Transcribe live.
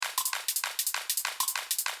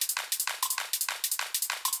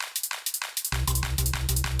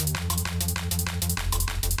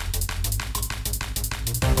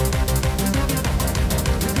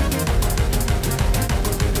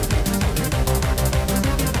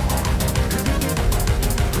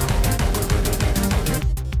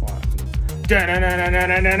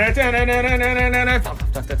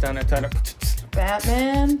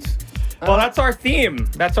Batman. Well, that's our theme.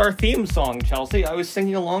 That's our theme song, Chelsea. I was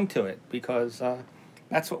singing along to it because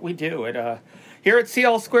that's what we do. Here at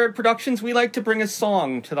CL Squared Productions, we like to bring a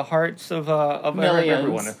song to the hearts of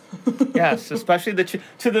everyone. Yes, especially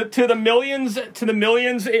to the millions,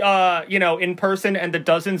 in person, and the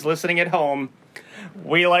dozens listening at home.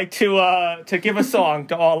 We like to give a song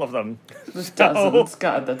to all of them. Dozens,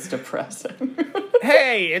 God, that's depressing.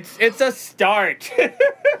 Hey, it's a start.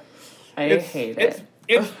 I hate it.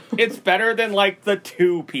 It's better than, like, the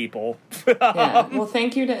 2 people. Yeah. Well,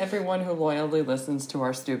 thank you to everyone who loyally listens to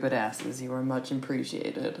our stupid asses. You are much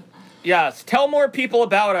appreciated. Yes. Tell more people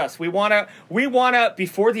about us. We wanna,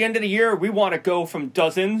 before the end of the year, we want to go from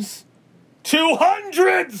dozens to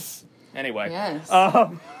hundreds! Anyway. Yes.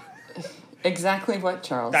 Exactly what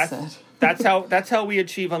Charles said. That's how we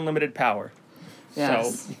achieve unlimited power.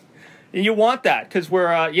 Yes. So, you want that, because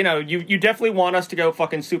we're, you definitely want us to go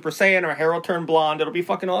fucking Super Saiyan or Harold turn blonde. It'll be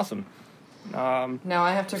fucking awesome. Now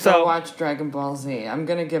I have to go watch Dragon Ball Z. I'm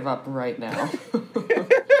going to give up right now.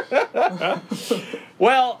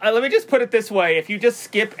 Well, let me just put it this way. If you just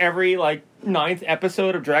skip every, 9th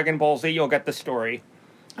episode of Dragon Ball Z, you'll get the story.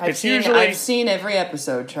 I've seen every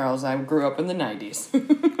episode, Charles. I grew up in the 90s.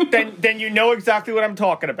 then you know exactly what I'm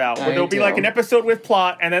talking about. Where there'll be an episode with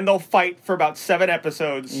plot, and then they'll fight for about 7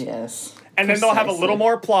 episodes. Yes. And then they'll have a little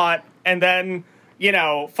more plot, and then,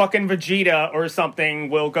 fucking Vegeta or something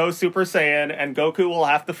will go Super Saiyan, and Goku will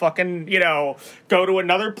have to fucking, go to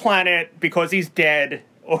another planet because he's dead,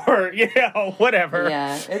 or, whatever.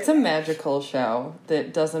 Yeah, it's a magical show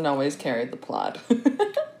that doesn't always carry the plot.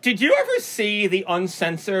 Did you ever see the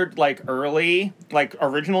uncensored, early,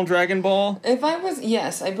 original Dragon Ball?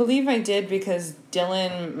 Yes, I believe I did, because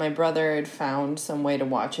Dylan, my brother, had found some way to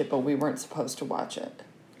watch it, but we weren't supposed to watch it.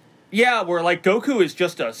 Yeah, where, Goku is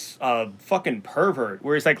just a fucking pervert,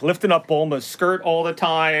 where he's, lifting up Bulma's skirt all the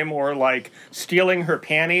time, or, stealing her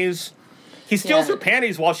panties. He steals her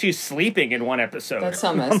panties while she's sleeping in one episode. That's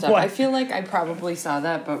so messed up. I feel like I probably saw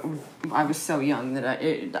that, but I was so young that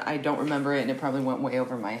I don't remember it, and it probably went way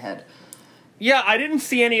over my head. Yeah, I didn't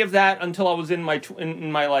see any of that until I was in my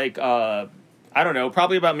I don't know,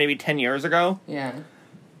 probably about maybe 10 years ago. Yeah.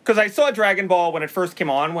 Because I saw Dragon Ball when it first came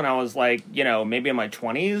on when I was, maybe in my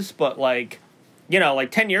 20s,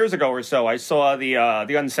 but, 10 years ago or so, I saw the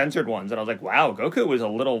uncensored ones, and I was like, wow, Goku was a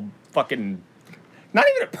little fucking... Not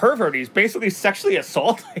even a pervert, he's basically sexually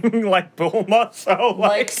assaulting, Bulma, so,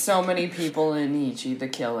 like so many people in Ichi the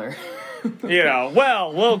Killer.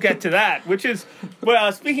 Well, we'll get to that, which is... Well,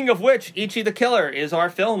 speaking of which, Ichi the Killer is our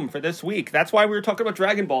film for this week. That's why we were talking about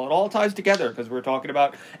Dragon Ball. It all ties together, because we were talking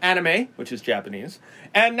about anime, which is Japanese,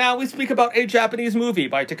 and now we speak about a Japanese movie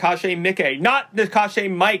by Takashi Miike. Not Takashi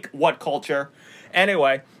Mike, What Culture.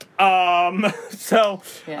 Anyway, Yes.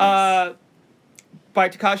 By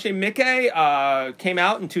Takashi Miike, came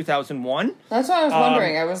out in 2001. That's what I was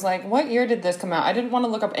wondering. I was like, what year did this come out? I didn't want to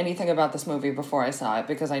look up anything about this movie before I saw it,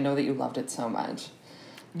 because I know that you loved it so much.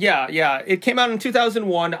 Yeah. It came out in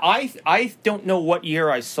 2001. I don't know what year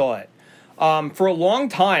I saw it. For a long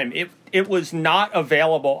time, it was not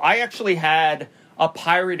available. I actually had a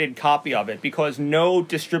pirated copy of it because no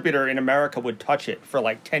distributor in America would touch it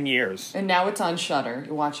for 10 years. And now it's on Shudder.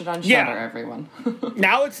 You watch it on Shudder, everyone.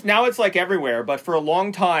 now it's everywhere, but for a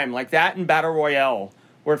long time, that and Battle Royale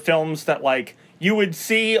were films that you would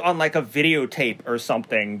see on a videotape or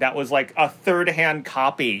something that was a third-hand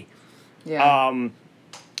copy. Yeah.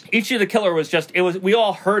 Ichi the Killer was we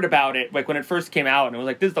all heard about it, when it first came out, and it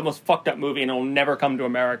was this is the most fucked up movie, and it'll never come to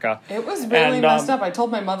America. It was really messed up. I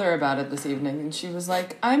told my mother about it this evening, and she was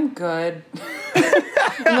like, I'm good.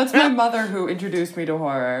 And that's my mother who introduced me to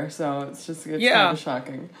horror, so it's kind of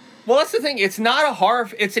shocking. Well, that's the thing. It's not a horror.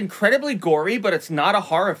 It's incredibly gory, but it's not a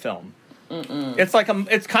horror film. Mm-mm. It's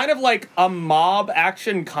it's kind of like a mob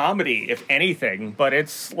action comedy, if anything, but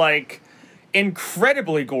it's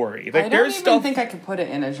incredibly gory. I don't even think I could put it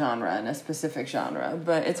in a specific genre,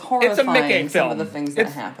 but it's horrifying. It's a Miike film. Some of the things that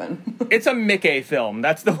happen. It's a Miike film.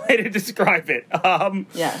 That's the way to describe it.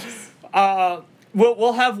 Yes.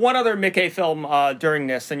 We'll have one other Miike film during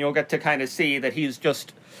this, and you'll get to kind of see that he's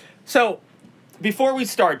just... So, before we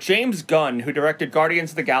start, James Gunn, who directed Guardians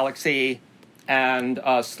of the Galaxy and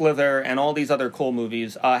Slither and all these other cool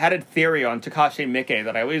movies, had a theory on Takashi Miike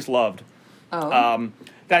that I always loved. Oh.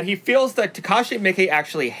 That he feels that Takashi Miike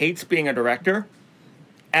actually hates being a director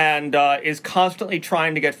and is constantly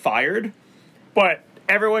trying to get fired, but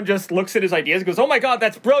everyone just looks at his ideas and goes, oh my god,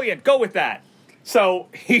 that's brilliant, go with that. So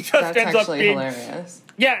he just ends up being hilarious.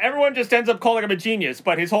 Yeah, everyone just ends up calling him a genius,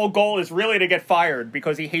 but his whole goal is really to get fired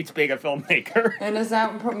because he hates being a filmmaker. And is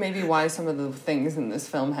that maybe why some of the things in this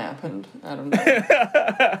film happened? I don't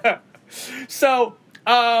know. So,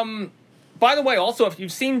 by the way, also if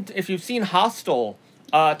you've seen Hostel,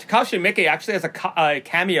 Takashi Miike actually has a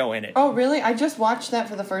cameo in it. Oh, really? I just watched that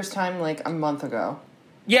for the first time like a month ago.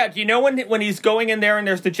 Yeah, do you know when he's going in there and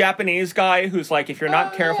there's the Japanese guy who's like, if you're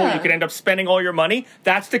not careful, you could end up spending all your money?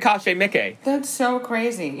 That's Takashi Miike. That's so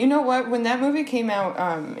crazy. You know what? When that movie came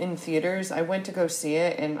out in theaters, I went to go see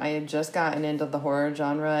it, and I had just gotten into the horror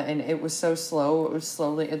genre, and it was so slow.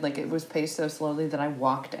 It was paced so slowly that I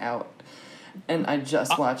walked out, and I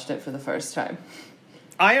just watched it for the first time.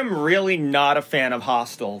 I am really not a fan of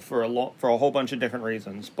Hostel for a whole bunch of different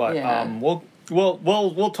reasons, but we'll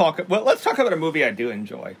talk. Well, let's talk about a movie I do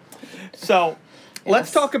enjoy. So,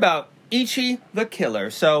 let's talk about Ichi the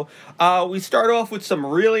Killer. So, we start off with some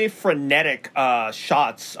really frenetic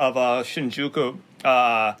shots of Shinjuku.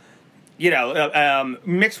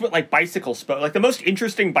 Mixed with like bicycle spokes, like the most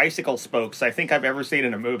interesting bicycle spokes I think I've ever seen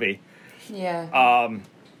in a movie. Yeah.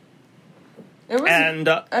 It was, and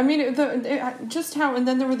and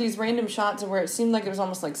then there were these random shots where it seemed like it was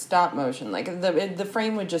almost like stop motion. Like the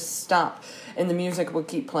frame would just stop and the music would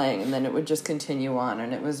keep playing and then it would just continue on,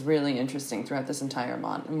 and it was really interesting throughout this entire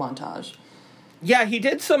montage. Yeah, he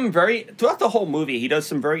did throughout the whole movie, he does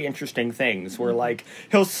some very interesting things where like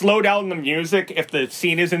he'll slow down the music if the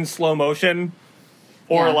scene is in slow motion,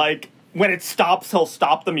 or like when it stops, he'll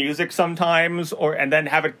stop the music sometimes, and then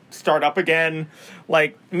have it start up again.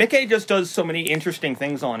 Like, Miike just does so many interesting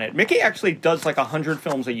things on it. Miike actually does like 100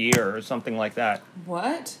 films a year or something like that.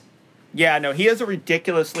 What? Yeah, no, he has a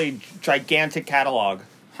ridiculously gigantic catalog.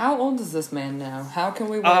 How old is this man now? How can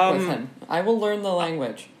we work with him? I will learn the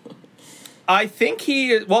language. I think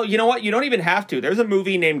well, you know what? You don't even have to. There's a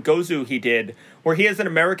movie named Gozu he did where he has an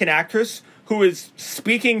American actress who is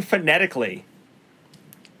speaking phonetically.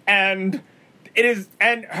 And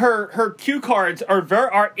her cue cards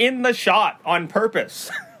are in the shot on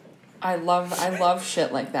purpose. I love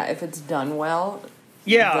shit like that. If it's done well,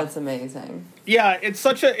 that's amazing. Yeah, it's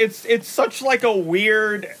such like a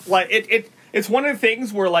weird, like it's one of the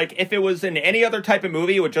things where like if it was in any other type of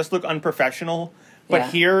movie it would just look unprofessional, but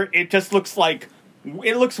here it just looks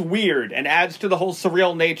weird and adds to the whole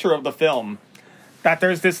surreal nature of the film. That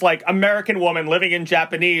there's this, like, American woman living in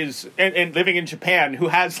living in Japan who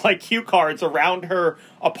has, like, cue cards around her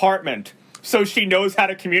apartment so she knows how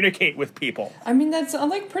to communicate with people. I mean, that's,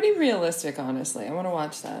 like, pretty realistic, honestly. I want to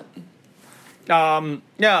watch that.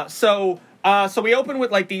 Yeah, so we open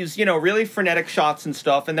with, like, these, really frenetic shots and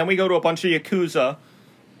stuff, and then we go to a bunch of Yakuza,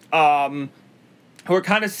 who are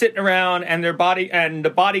kind of sitting around, and the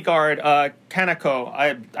bodyguard,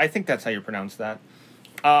 Kaneko, I think that's how you pronounce that,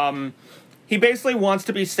 he basically wants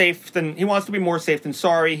to be more safe than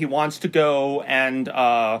sorry. He wants to go and,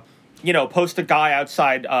 post a guy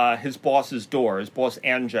outside his boss's door, his boss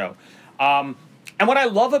Anjo. And what I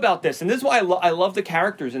love about this, and this is why I love the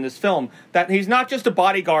characters in this film, that he's not just a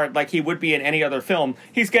bodyguard like he would be in any other film.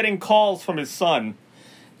 He's getting calls from his son.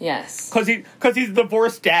 Yes. Because he's a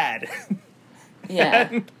divorced dad.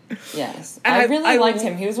 Yeah. Yes. I really liked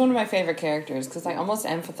him. He was one of my favorite characters because I almost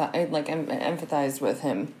empathized with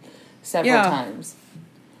him several times.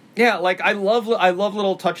 Yeah, like I love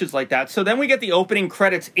little touches like that. So then we get the opening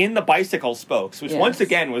credits in the bicycle spokes, which once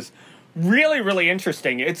again was really, really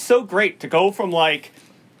interesting. It's so great to go from like,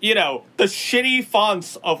 the shitty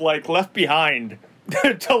fonts of like Left Behind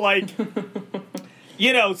to like,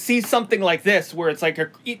 see something like this where it's like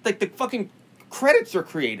the fucking credits are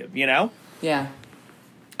creative, Yeah.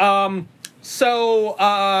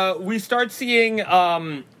 So we start seeing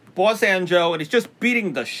Boss Anjo, and he's just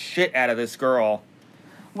beating the shit out of this girl.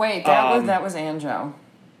 Wait, that was Anjo.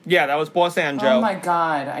 Yeah, that was Boss Anjo. Oh my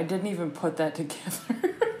god, I didn't even put that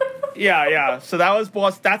together. Yeah. So that was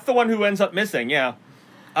Boss. That's the one who ends up missing. Yeah.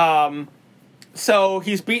 So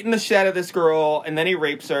he's beating the shit out of this girl, and then he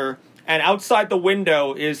rapes her. And outside the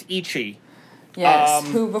window is Ichi. Yes.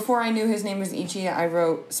 Who, before I knew his name was Ichi, I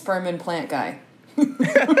wrote sperm and plant guy.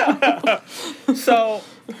 So,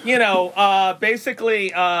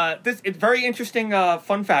 basically, it's very interesting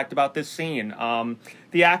fun fact about this scene.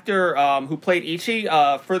 The actor who played Ichi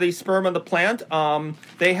for the sperm and the plant,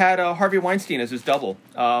 they had Harvey Weinstein as his double,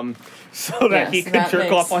 so that he could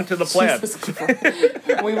jerk off onto the plant.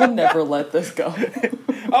 We would never let this go.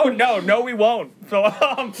 Oh no, we won't. So,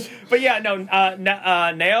 but yeah, no.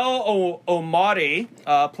 Nao Omari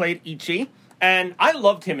played Ichi, and I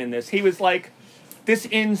loved him in this. He was like this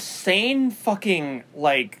insane fucking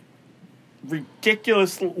like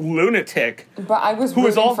ridiculous lunatic. But I was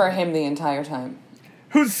rooting for him the entire time.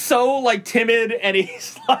 Who's so, like, timid, and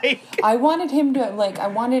he's, like... I wanted him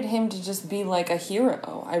to just be, like, a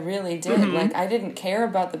hero. I really did. Mm-hmm. Like, I didn't care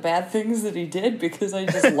about the bad things that he did because I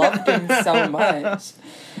just loved him so much.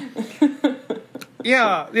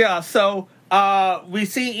 Yeah, so, we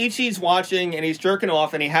see Ichi's watching, and he's jerking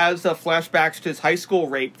off, and he has flashbacks to his high school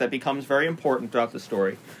rape that becomes very important throughout the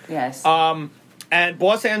story. Yes. And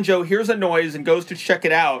Boss Anjo hears a noise and goes to check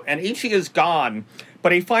it out, and Ichi is gone,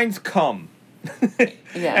 but he finds cum.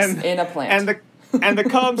 Yes, in a plant. And the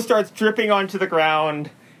cum starts dripping onto the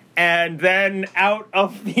ground, and then out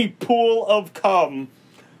of the pool of cum,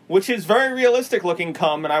 which is very realistic looking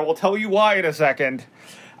cum, and I will tell you why in a second,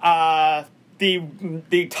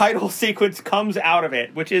 the title sequence comes out of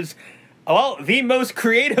it, which is, well, the most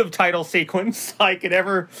creative title sequence I could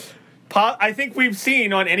ever... I think we've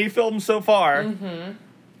seen on any film so far. Mm-hmm.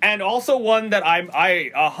 And also one that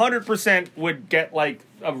I 100% would get, like,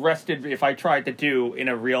 arrested if I tried to do in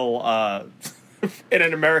a real, in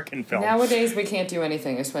an American film. Nowadays, we can't do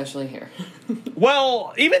anything, especially here.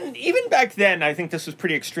 Well, even back then, I think this was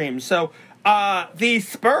pretty extreme. So, the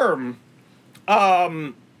sperm,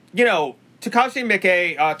 Takashi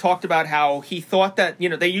Miike talked about how he thought that,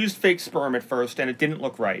 they used fake sperm at first, and it didn't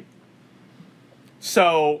look right.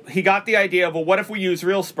 So he got the idea of, well, what if we use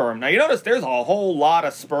real sperm? Now, you notice there's a whole lot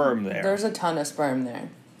of sperm there. There's a ton of sperm there.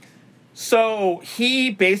 So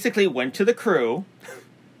he basically went to the crew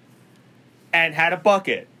and had a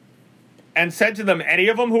bucket and said to them, any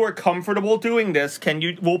of them who are comfortable doing this,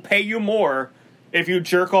 we'll pay you more if you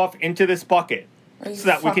jerk off into this bucket. So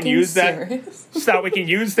that we can use serious? So that we can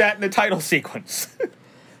use that in the title sequence.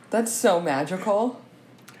 That's so magical.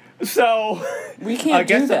 So we can't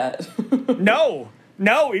do that.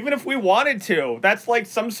 No, even if we wanted to, that's like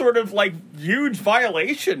some sort of like huge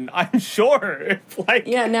violation, I'm sure.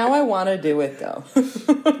 Yeah, now I want to do it though.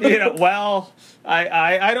 Well,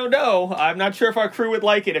 I don't know. I'm not sure if our crew would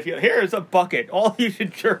like it. Here's a bucket, all you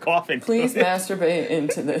should jerk off into. Please masturbate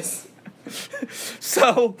into this.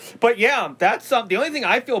 So, but yeah, that's the only thing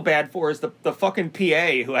I feel bad for is the fucking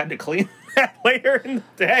PA who had to clean that later in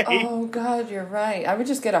the day. Oh God, you're right. I would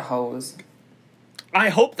just get a hose. I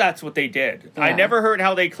hope that's what they did. Yeah. I never heard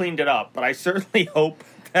how they cleaned it up, but I certainly hope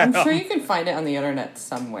that... I'm sure you can find it on the internet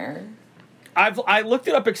somewhere. I looked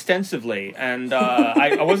it up extensively, and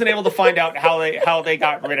I wasn't able to find out how they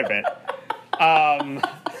got rid of it.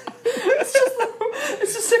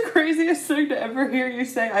 It's just the craziest thing to ever hear you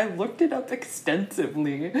say. I looked it up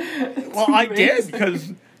extensively. Well, I did,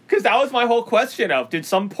 because that was my whole question of, did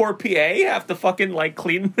some poor PA have to fucking, like,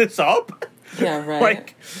 clean this up? Yeah,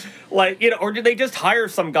 right. Or did they just hire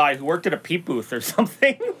some guy who worked at a peep booth or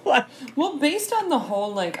something? Well, based on the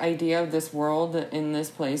whole, idea of this world in this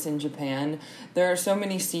place in Japan, there are so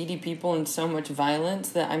many seedy people and so much violence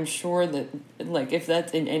that I'm sure that, if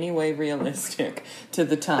that's in any way realistic to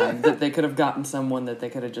the time, that they could have gotten someone that they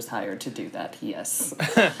could have just hired to do that, yes.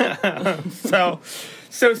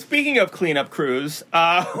 So speaking of cleanup crews,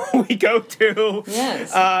 we go to...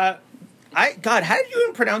 Yes. God, how did you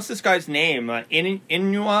even pronounce this guy's name?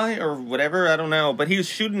 Inui or whatever? I don't know. But he was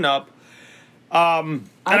shooting up. I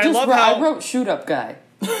wrote shoot up guy.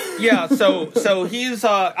 Yeah, so he's...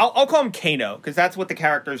 I'll call him Kano, because that's what the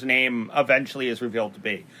character's name eventually is revealed to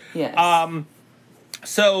be. Yes.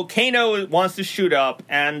 So Kano wants to shoot up,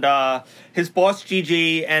 and his boss,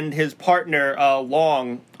 Gigi, and his partner,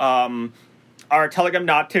 Long... are telling him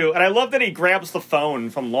not to, and I love that he grabs the phone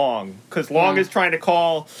from Long, because Long is trying to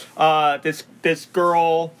call this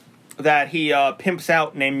girl that he pimps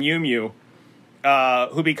out named Mew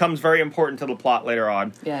who becomes very important to the plot later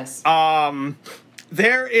on. Yes.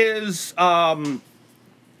 There is,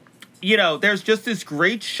 there's just this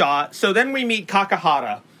great shot. So then we meet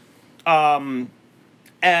Kakahara, and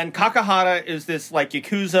Kakahara is this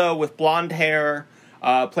Yakuza with blonde hair,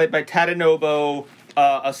 played by Tadanobu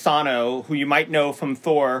Asano, who you might know from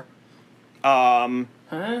Thor. Huh?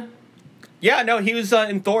 Yeah, no, he was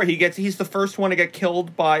in Thor. He's the first one to get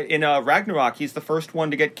killed in Ragnarok. He's the first one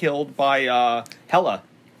to get killed by Hela.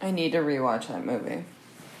 I need to rewatch that movie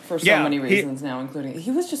for so many reasons now, including he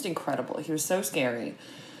was just incredible. He was so scary.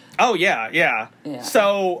 Oh yeah.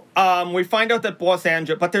 So we find out that Boss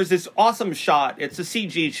Anjo, but there's this awesome shot. It's a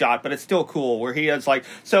CG shot, but it's still cool. Where he has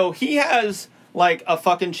he has a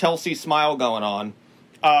fucking Chelsea smile going on.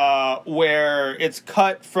 Where it's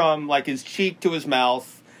cut from his cheek to his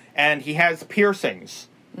mouth, and he has piercings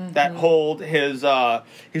that hold his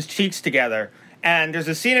cheeks together. And there's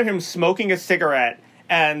a scene of him smoking a cigarette,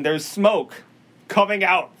 and there's smoke coming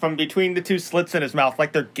out from between the two slits in his mouth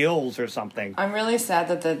like they're gills or something. I'm really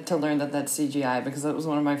sad to learn that that's CGI because it was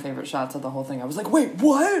one of my favorite shots of the whole thing. I was like, wait,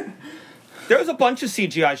 what? There's a bunch of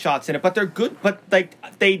CGI shots in it, but they're good. But like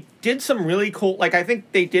they did some really cool. Like I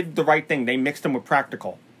think they did the right thing. They mixed them with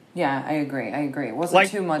practical. Yeah, I agree. It wasn't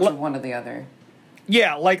too much of one or the other.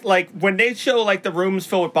 Yeah, like when they show like the rooms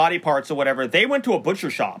filled with body parts or whatever, they went to a butcher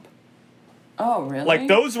shop. Oh, really? Like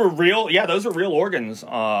those were real. Yeah, those are real organs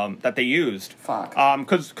that they used. Fuck.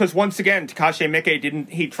 Because once again, Takashi Miike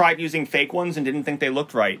he tried using fake ones and didn't think they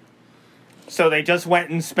looked right. So they just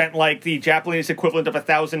went and spent like the Japanese equivalent of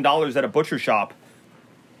 $1,000 at a butcher shop.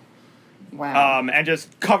 Wow. And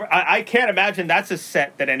just cover. I can't imagine that's a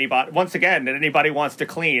set that anybody wants to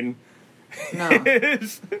clean. No. No,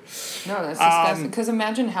 that's disgusting. Because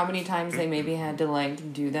imagine how many times they maybe had to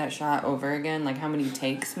like do that shot over again, like how many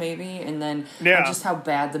takes maybe, and then just how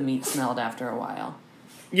bad the meat smelled after a while.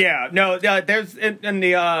 Yeah, no, there's in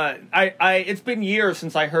the it's been years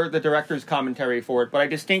since I heard the director's commentary for it, but I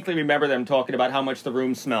distinctly remember them talking about how much the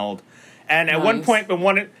room smelled. And at one point when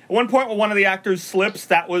one of the actors slips,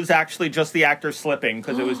 that was actually just the actor slipping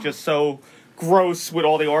because it was just so gross with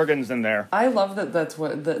all the organs in there. I love that. That's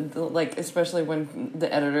what the like, especially when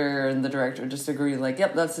the editor and the director just agree. Like,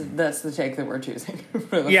 yep, that's the take that we're choosing for the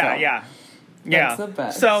film. Yeah. That's the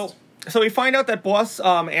best. So we find out that boss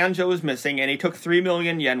Anjo is missing, and he took 3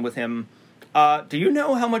 million yen with him. Do you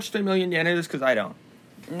know how much 3 million yen is? Because I don't.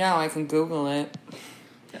 No, I can Google it.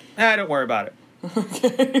 Don't worry about it.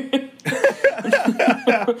 Okay.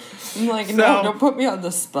 I'm like, no, don't put me on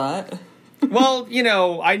the spot. Well,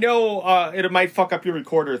 I know it might fuck up your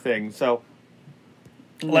recorder thing, so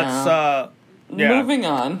let's Moving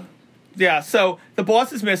on. Yeah, so the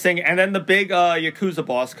boss is missing, and then the big Yakuza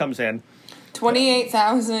boss comes in.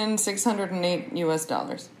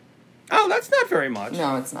 $28,608. Oh, that's not very much.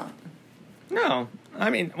 No, it's not. No.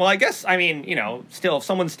 Still, if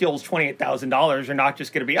someone steals $28,000, you're not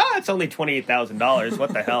just going to be, it's only $28,000.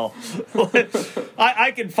 What the hell?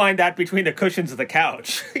 I can find that between the cushions of the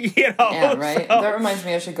couch. Yeah, right? So. That reminds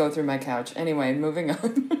me I should go through my couch. Anyway, moving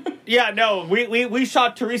on. Yeah, no, we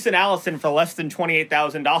shot Teresa and Allison for less than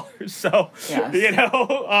 $28,000.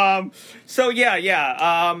 So,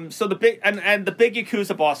 yes. So the big, and the big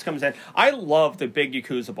Yakuza boss comes in. I love the big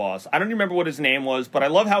Yakuza boss. I don't remember what his name was, but I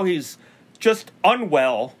love how he's just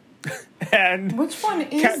unwell. And which one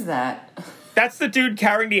is that? That's the dude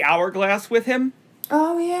carrying the hourglass with him.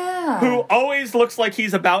 Oh, yeah. Who always looks like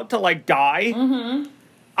he's about to, like, die. Mm-hmm.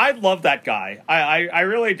 I love that guy. I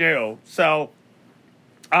really do. So,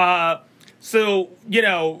 then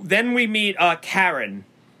we meet Karen.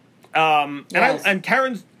 Yes. And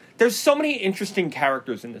Karen's... There's so many interesting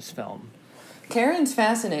characters in this film. Karen's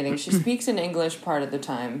fascinating. She speaks in English part of the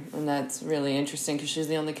time, and that's really interesting because she's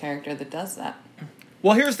the only character that does that.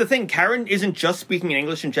 Well, here's the thing. Karen isn't just speaking in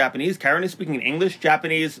English and Japanese. Karen is speaking in English,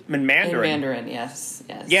 Japanese, and Mandarin. In Mandarin, yes.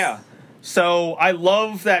 Yeah. So I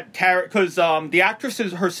love that Karen... Because the actress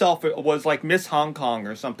herself was like Miss Hong Kong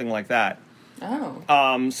or something like that.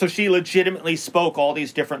 Oh. So she legitimately spoke all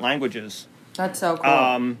these different languages. That's so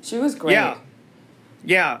cool. She was great.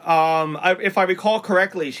 Yeah. If I recall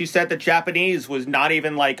correctly, she said that Japanese was not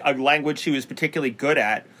even like a language she was particularly good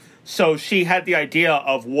at. So she had the idea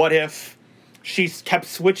of what if she kept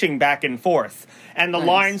switching back and forth. And the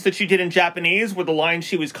lines that she did in Japanese were the lines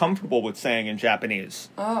she was comfortable with saying in Japanese.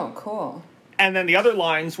 Oh, cool. And then the other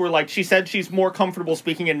lines were like, she said she's more comfortable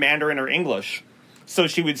speaking in Mandarin or English. So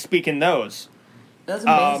she would speak in those. That's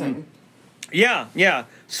amazing. Yeah.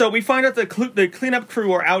 So we find out the cleanup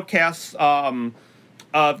crew are outcasts of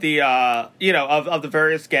the of the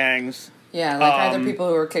various gangs. Yeah, like either people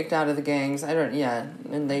who were kicked out of the gangs.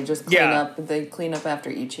 And they just clean up. They clean up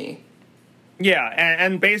after Ichi. Yeah,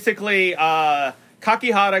 and basically,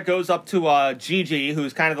 Kakihara goes up to Gigi,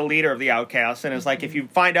 who's kind of the leader of the outcasts, and is like, if you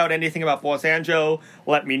find out anything about Boss Anjo,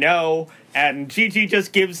 let me know. And Gigi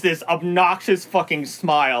just gives this obnoxious fucking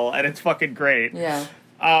smile, and it's fucking great. Yeah.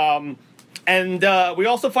 And we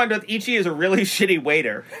also find out that Ichi is a really shitty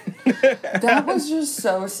waiter. That was just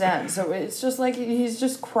so sad. So it's just like he's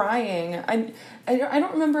just crying. I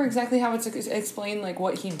don't remember exactly how it's explained, like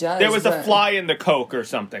what he does. There was a fly in the Coke or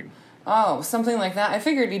something. Oh, something like that. I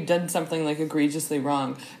figured he'd done something like egregiously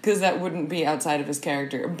wrong because that wouldn't be outside of his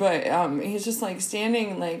character. But he's just like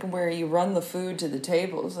standing like where you run the food to the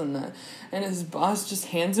tables, and his boss just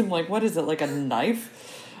hands him like, what is it, like a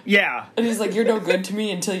knife? Yeah. And he's like, you're no good to me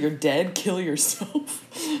until you're dead. Kill yourself.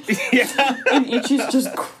 Yeah. And Ichi's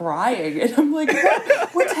just crying. And I'm like,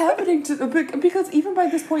 what's happening to... Because even by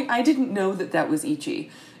this point, I didn't know that was Ichi.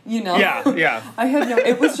 You know? Yeah. I had no...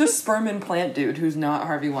 It was just sperm implant dude who's not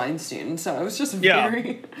Harvey Weinstein. So I was just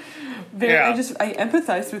very... I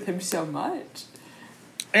empathized with him so much.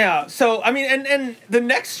 Yeah, so, I mean, and the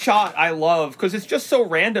next shot I love, because it's just so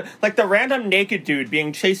random. Like, the random naked dude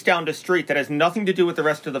being chased down the street that has nothing to do with the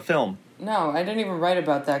rest of the film. No, I didn't even write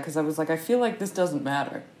about that, because I was like, I feel like this doesn't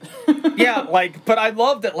matter. Yeah, like, but I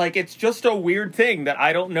love that, like, it's just a weird thing that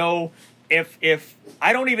I don't know if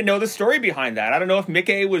I don't even know the story behind that. I don't know if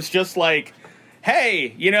Mickey was just like,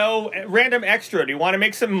 hey, you know, random extra, do you want to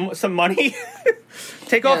make some money?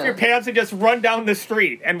 Take off your pants and just run down the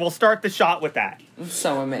street, and we'll start the shot with that. It's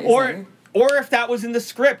so amazing. Or if that was in the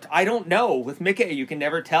script, I don't know. With Mickey, you can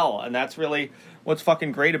never tell, and that's really what's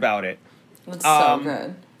fucking great about it. It's so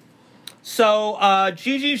good. So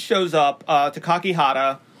Gigi shows up to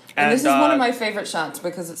Kakihara. And this is one of my favorite shots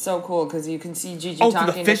because it's so cool because you can see Gigi talking. Oh,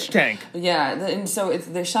 the fish tank. Yeah, and so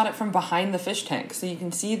they shot it from behind the fish tank, so you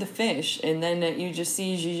can see the fish, and then you just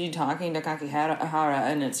see Gigi talking to Kakihara,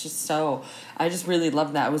 and it's just so... I just really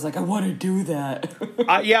love that. I was like, I want to do that.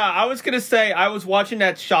 Yeah, I was going to say, I was watching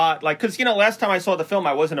that shot, like, because, you know, last time I saw the film,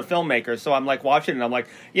 I wasn't a filmmaker, so I'm, like, watching it, and I'm like,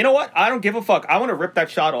 you know what? I don't give a fuck. I want to rip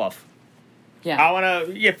that shot off. Yeah. I want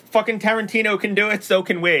to, if fucking Tarantino can do it, so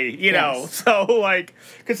can we, you know? So, like,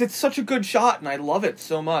 because it's such a good shot, and I love it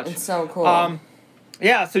so much. It's so cool.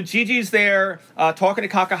 Yeah, so Gigi's there talking to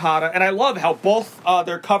Kakihara, and I love how both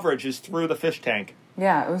their coverage is through the fish tank.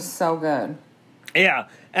 Yeah, it was so good. Yeah,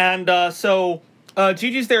 and so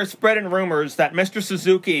Gigi's there spreading rumors that Mr.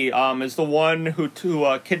 Suzuki is the one who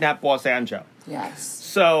kidnapped Boss Anjo. Yes.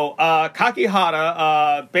 So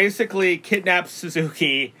Kakihara basically kidnaps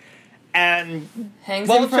Suzuki and hangs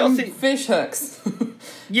him from fish hooks.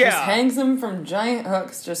 Yeah, just hangs him from giant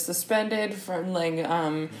hooks, just suspended from like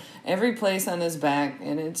every place on his back,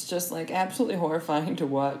 and it's just like absolutely horrifying to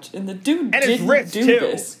watch. And the dude and didn't do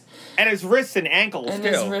this. And his wrists and ankles, and too.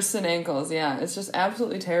 And his wrists and ankles, yeah. It's just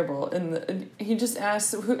absolutely terrible. And he just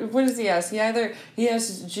asks, what does he ask? He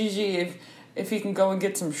asks Gigi if he can go and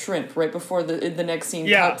get some shrimp right before the next scene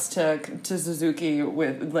cuts to Suzuki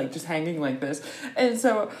with like just hanging like this, and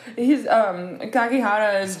so he's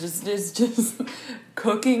Kakihara is just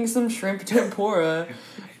cooking some shrimp tempura,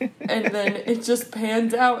 and then it just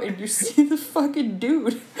pans out and you see the fucking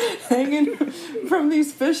dude hanging from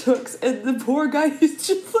these fish hooks, and the poor guy is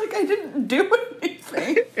just like, I didn't do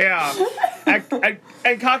anything. Yeah,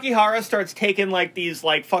 and Kakihara starts taking like these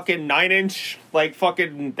like fucking 9-inch like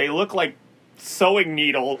fucking, they look like sewing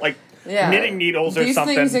needle, like knitting needles or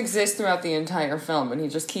something. These things exist throughout the entire film, and he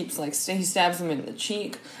just keeps like he stabs him in the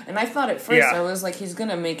cheek. And I thought at first I was like, he's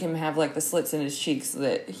gonna make him have like the slits in his cheeks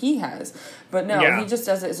that he has, but no, he just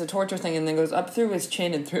does it as a torture thing, and then goes up through his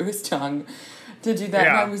chin and through his tongue to do that.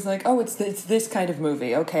 And I was like, oh, it's this kind of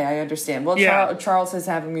movie. Okay, I understand. Well, Charles is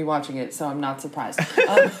having me watching it, so I'm not surprised.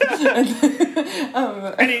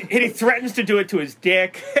 And he threatens to do it to his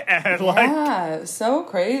dick. And so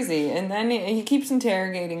crazy. And then he keeps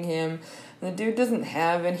interrogating him. The dude doesn't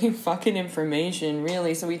have any fucking information,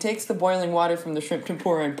 really, so he takes the boiling water from the shrimp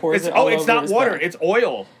tempura and pours it all over his back. Oh, it's not water, it's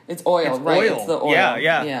oil. It's oil, right? Oil. It's the oil.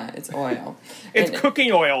 Yeah. Yeah, it's oil. It's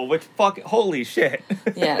cooking oil, which holy shit.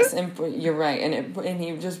 Yes, and you're right, and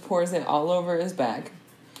he just pours it all over his back,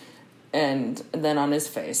 and then on his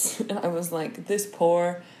face. And I was like, this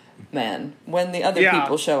poor man. When the other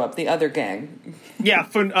people show up, the other gang. Yeah,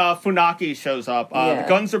 Funaki shows up. The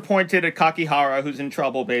guns are pointed at Kakihara, who's in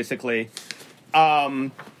trouble, basically.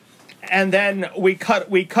 And then we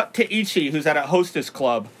cut to Ichi, who's at a hostess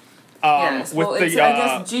club. I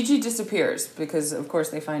guess Gigi disappears because, of course,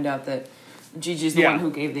 they find out that Gigi's the one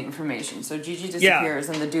who gave the information. So Gigi disappears,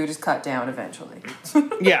 and the dude is cut down eventually.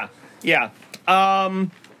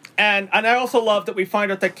 And I also love that we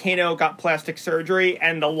find out that Kano got plastic surgery,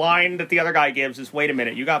 and the line that the other guy gives is, wait a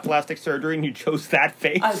minute, you got plastic surgery and you chose that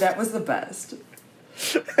face? That was the best.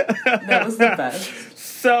 That was the best.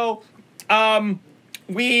 So,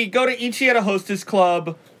 we go to Ichi at a hostess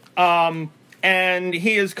club, and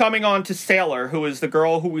he is coming on to Sailor, who is the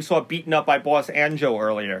girl who we saw beaten up by Boss Anjo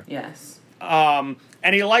earlier. Yes. And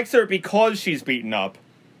he likes her because she's beaten up.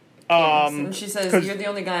 Yes. And she says, you're the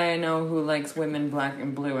only guy I know who likes women black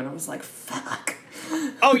and blue. And I was like, fuck.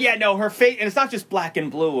 Oh, yeah, no, her face... And it's not just black and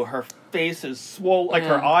blue. Her face is swollen. Like,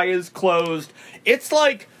 her eye is closed. It's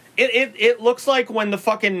like... It looks like when the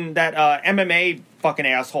fucking... That MMA fucking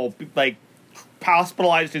asshole, like,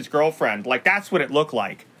 hospitalized his girlfriend. Like, that's what it looked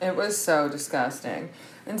like. It was so disgusting.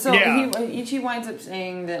 And so Ichi winds up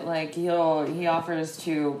saying that, like, he offers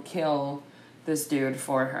to kill this dude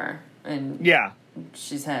for her. And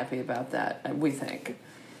she's happy about that, we think.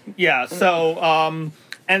 Yeah, so,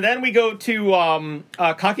 and then we go to,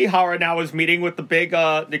 Kakihara now is meeting with the big,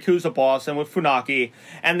 Yakuza boss and with Funaki,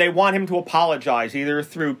 and they want him to apologize, either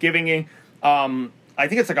through giving, I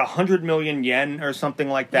think it's like 100 million yen or something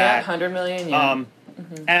like that. Yeah, 100 million yen.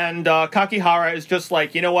 And Kakihara is just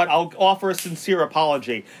like, you know what, I'll offer a sincere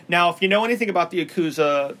apology. Now, if you know anything about the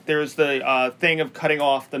Yakuza, there's the thing of cutting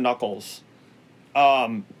off the knuckles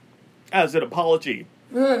as an apology.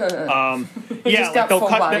 Yeah, just got full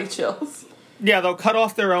body chills. Yeah, they'll cut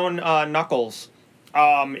off their own knuckles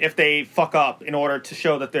if they fuck up in order to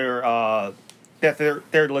show that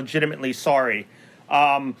they're legitimately sorry.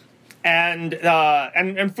 And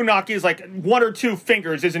Funaki is like, one or two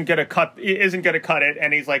fingers isn't gonna cut it,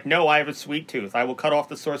 and he's like, no, I have a sweet tooth. I will cut off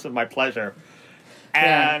the source of my pleasure.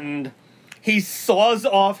 And he saws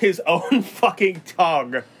off his own fucking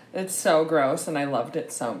tongue. It's so gross, and I loved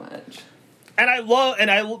it so much. And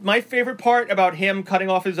my favorite part about him cutting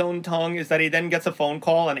off his own tongue is that he then gets a phone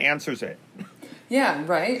call and answers it. Yeah,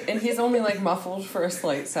 right? And he's only like muffled for a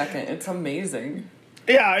slight second. It's amazing.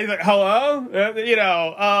 Yeah, he's like, hello?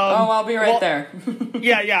 I'll be right there.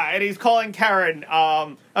 yeah, and he's calling Karen.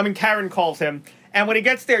 Karen calls him. And when he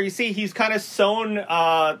gets there, you see he's kind of sewn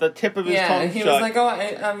the tip of his tongue shut. Yeah, he was like,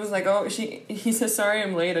 I was like, he says, sorry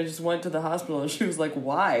I'm late, I just went to the hospital. And she was like,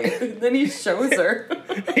 why? Then he shows her.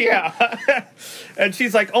 Yeah. And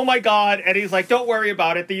she's like, oh my God. And he's like, don't worry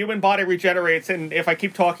about it. The human body regenerates, and if I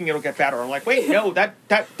keep talking, it'll get better. I'm like, wait, no, that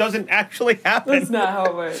doesn't actually happen. That's not how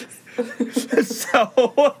it works.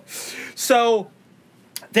 So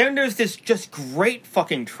then there's this just great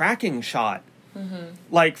fucking tracking shot.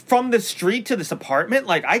 Like, from the street to this apartment,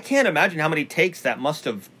 like, I can't imagine how many takes that must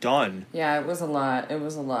have done. Yeah, it was a lot.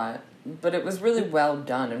 But it was really well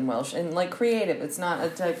done and and, like, creative. It's not a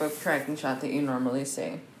type of tracking shot that you normally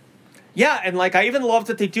see. Yeah, and, like, I even love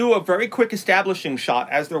that they do a very quick establishing shot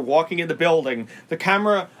as they're walking in the building. The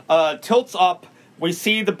camera tilts up, we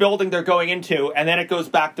see the building they're going into, and then it goes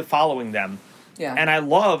back to following them. Yeah. And I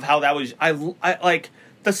love how that was... I like...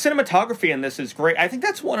 The cinematography in this is great. I think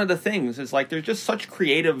that's one of the things, is like there's just such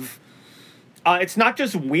creative... it's not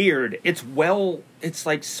just weird, it's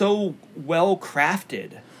like so well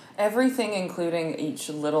crafted. Everything, including each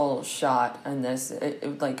little shot in this, it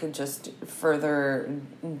just further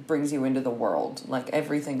brings you into the world. Like,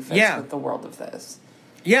 everything fits with the world of this.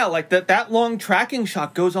 Yeah, like that long tracking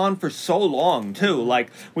shot goes on for so long too.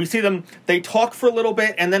 Like, we see them, they talk for a little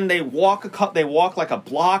bit, and then they walk like a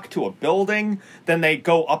block to a building. Then they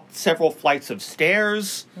go up several flights of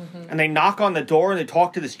stairs, and they knock on the door and they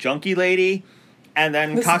talk to this junkie lady, and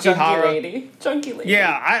then this Kakihara. Junkie lady.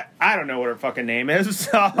 Yeah, I don't know what her fucking name is.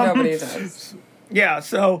 Nobody does. Yeah,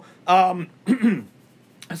 so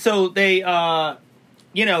so they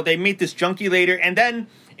they meet this junkie later, and then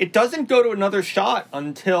it doesn't go to another shot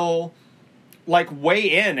until, like, way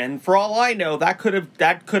in, and for all I know, that could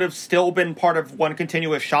have still been part of one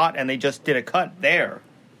continuous shot, and they just did a cut there.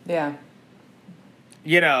 Yeah.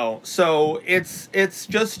 So it's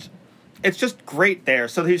just great there.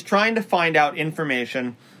 So he's trying to find out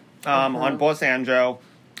information on Boss Anjo,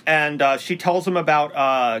 and she tells him about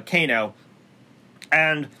Kano,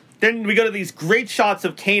 and then we go to these great shots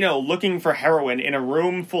of Kano looking for heroin in a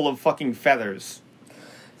room full of fucking feathers.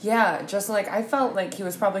 Yeah, just like, I felt like he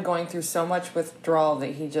was probably going through so much withdrawal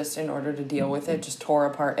that he just, in order to deal with it, just tore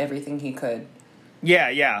apart everything he could. Yeah.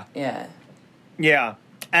 Yeah.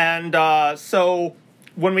 And so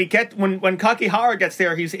when Kakihara gets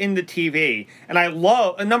there, he's in the TV. And I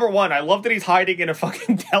love that he's hiding in a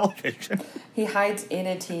fucking television. He hides in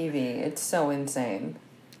a TV. It's so insane.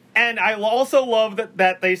 And I also love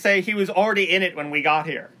that they say he was already in it when we got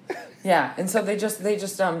here. Yeah, and so they just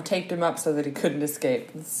taped him up so that he couldn't escape.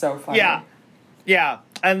 It's so funny. Yeah,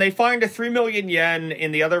 and they find a 3 million yen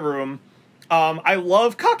in the other room. I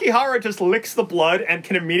love Kakihara just licks the blood and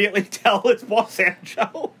can immediately tell it's Boss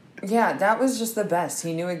Anjo. Yeah, that was just the best.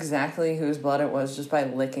 He knew exactly whose blood it was just by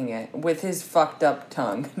licking it with his fucked up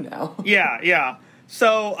tongue now. Yeah.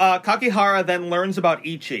 So Kakihara then learns about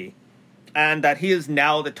Ichi, and that he is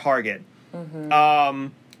now the target.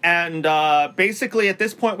 And basically, at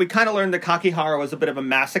this point, we kind of learned that Kakihara was a bit of a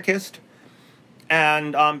masochist.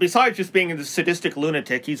 And besides just being a sadistic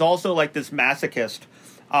lunatic, he's also like this masochist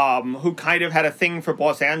who kind of had a thing for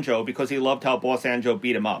Boss Anjo because he loved how Boss Anjo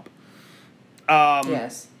beat him up.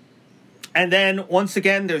 Yes. And then, once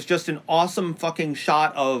again, there's just an awesome fucking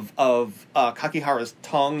shot of Kakihara's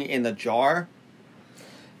tongue in the jar.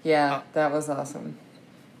 Yeah, that was awesome.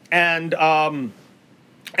 And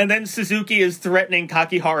then Suzuki is threatening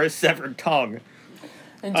Kakihara's severed tongue.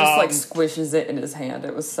 And just, squishes it in his hand.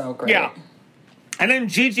 It was so great. Yeah. And then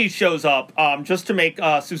Gigi shows up just to make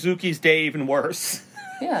Suzuki's day even worse.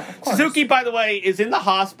 Yeah, of course. Suzuki, by the way, is in the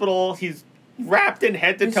hospital. He's wrapped in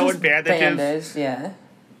head to toe in bandages. Bandaged, yeah.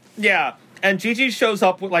 Yeah, and Gigi shows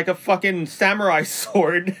up with like a fucking samurai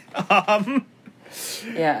sword.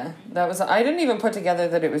 Yeah, that was. I didn't even put together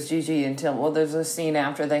that it was Gigi until there's a scene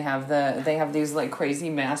after they have these like crazy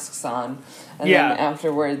masks on, and then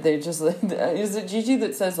afterward they just is it Gigi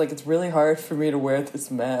that says like it's really hard for me to wear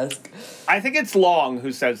this mask? I think it's Long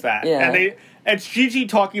who says that. Yeah, it's Gigi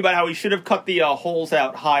talking about how he should have cut the holes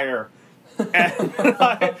out higher. And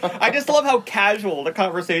I just love how casual the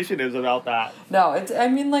conversation is about that. No,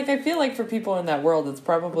 I feel like for people in that world, it's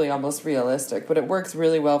probably almost realistic, but it works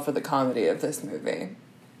really well for the comedy of this movie.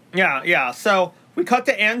 Yeah. So we cut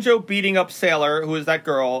to Anjo beating up Sailor, who is that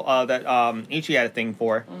girl that Ichi had a thing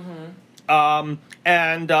for. Mm-hmm.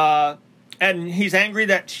 And he's angry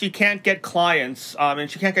that she can't get clients, and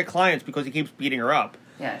she can't get clients because he keeps beating her up.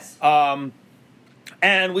 Yes.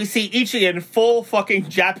 And we see Ichi in full fucking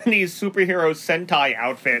Japanese superhero Sentai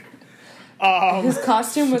outfit. His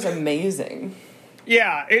costume was amazing.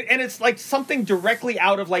 Yeah, and it's like something directly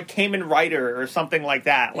out of like Kamen Rider or something like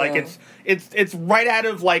that. Like it's right out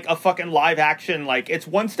of like a fucking live action. Like it's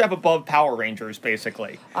one step above Power Rangers,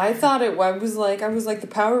 basically. I thought I was like the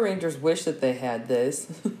Power Rangers wish that they had this.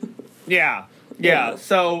 Yeah.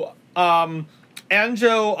 So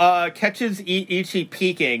Anjo catches Ichi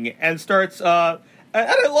peeking and starts. And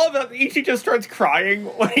I love that Ichi just starts crying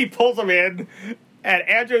when he pulls him in, and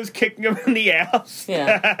Anjo's kicking him in the ass.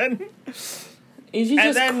 Yeah. Ichi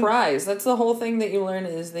just cries. That's the whole thing that you learn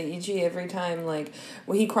is that Ichi every time, like,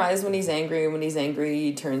 he cries when he's angry, and when he's angry,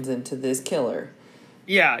 he turns into this killer.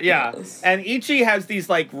 Yeah. Yes. And Ichi has these,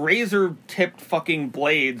 like, razor-tipped fucking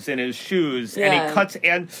blades in his shoes, and he cuts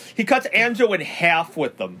Anjo in half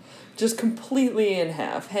with them. Just completely in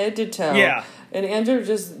half, head to toe. Yeah. And Anjo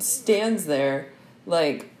just stands there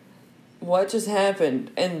like, what just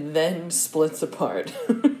happened? And then splits apart.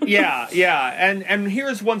 Yeah. And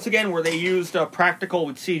here's once again where they used practical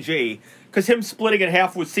with CG. Because him splitting in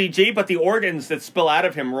half was CG, but the organs that spill out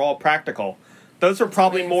of him were all practical. Those are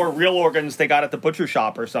probably more real organs they got at the butcher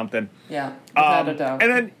shop or something. Yeah, without a doubt.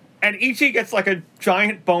 And Ichi gets like a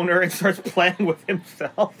giant boner and starts playing with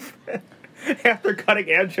himself after cutting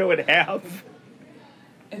Anjo in half.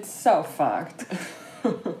 It's so fucked.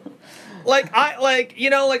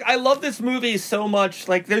 I love this movie so much.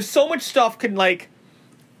 Like, there's so much stuff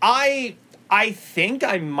I think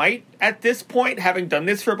I might, at this point, having done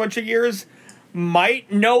this for a bunch of years,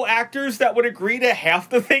 might know actors that would agree to half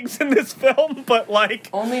the things in this film, but, like...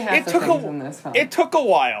 Only half the things in this film. It took a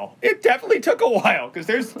while. It definitely took a while, because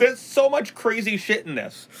there's so much crazy shit in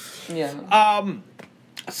this. Yeah.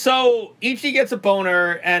 So, Ichi gets a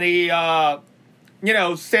boner, and he,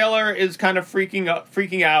 Sailor is kind of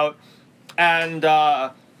freaking out,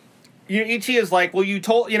 and Ichi is like, well, you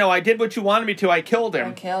told, I did what you wanted me to, I killed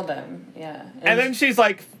him. Yeah. And then she's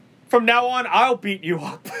like, from now on, I'll beat you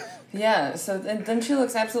up. Yeah, so and then she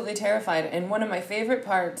looks absolutely terrified, and one of my favorite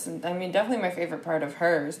parts, definitely my favorite part of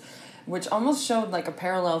hers, which almost showed, like, a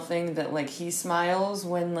parallel thing that, like, he smiles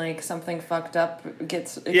when, like, something fucked up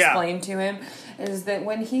gets explained to him, is that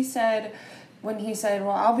when he said,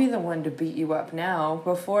 well, I'll be the one to beat you up now,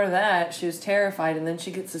 before that, she was terrified, and then she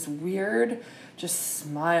gets this weird, just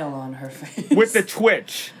smile on her face. With the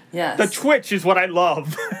twitch. Yes. The twitch is what I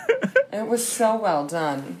love. It was so well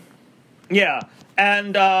done. Yeah.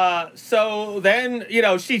 And so then,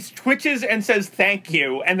 she twitches and says thank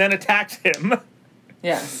you, and then attacks him.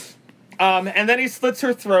 Yes. And then he slits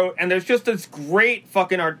her throat, and there's just this great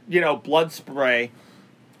fucking, blood spray.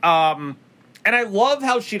 And I love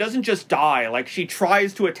how she doesn't just die. Like, she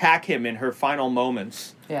tries to attack him in her final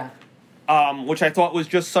moments. Yeah. Which I thought was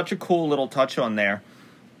just such a cool little touch on there.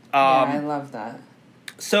 I love that.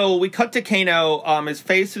 So we cut to Kano. His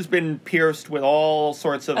face has been pierced with all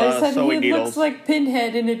sorts of sewing needles. He looks like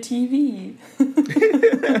Pinhead in a TV.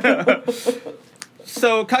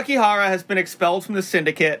 So Kakihara has been expelled from the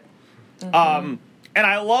syndicate. Mm-hmm. And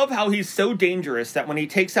I love how he's so dangerous that when he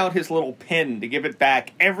takes out his little pin to give it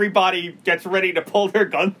back, everybody gets ready to pull their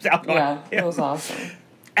guns out on him. Yeah, it was awesome.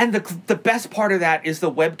 And the best part of that is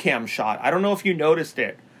the webcam shot. I don't know if you noticed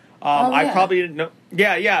it. I probably didn't know.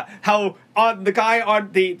 Yeah. How the guy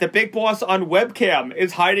on the big boss on webcam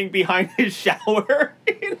is hiding behind his shower.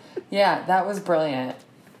 Yeah, that was brilliant.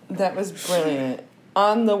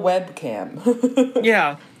 On the webcam.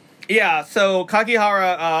 Yeah. So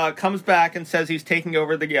Kakihara comes back and says he's taking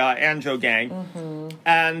over the Anjo gang. Mm-hmm.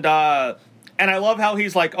 And I love how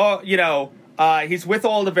he's like, he's with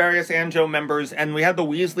all the various Anjo members, and we had the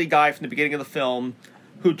Weasley guy from the beginning of the film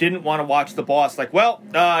who didn't want to watch the boss. Like, well,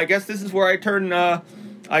 I guess this is where I turn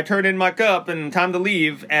in my cup and time to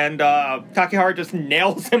leave. And Kakihara just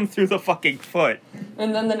nails him through the fucking foot.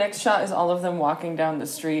 And then the next shot is all of them walking down the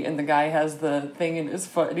street, and the guy has the thing in his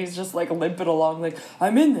foot, and he's just like limping along, like,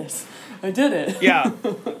 I'm in this. I did it. Yeah.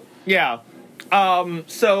 Yeah.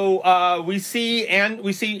 So we see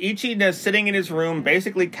Ichi sitting in his room,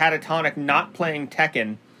 basically catatonic, not playing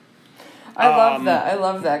Tekken. I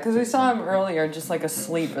love that, because we saw him earlier just like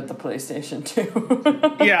asleep at the PlayStation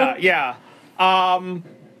 2. Yeah.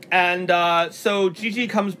 So Gigi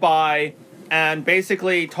comes by and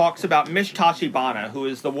basically talks about Miss Tachibana, who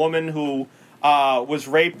is the woman who was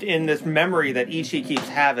raped in this memory that Ichi keeps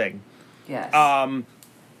having. Yes.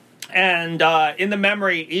 And in the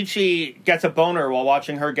memory, Ichi gets a boner while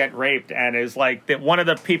watching her get raped, and is like that one of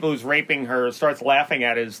the people who's raping her starts laughing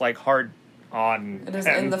at his like hard on. It is,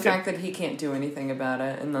 and the fact that he can't do anything about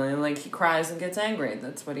it, and then like he cries and gets angry.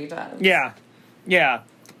 That's what he does. Yeah.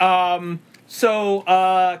 So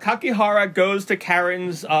Kakihara goes to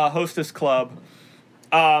Karen's hostess club,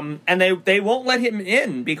 and they won't let him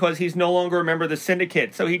in because he's no longer a member of the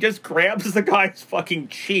syndicate. So he just grabs the guy's fucking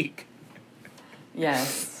cheek.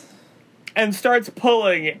 Yes. And starts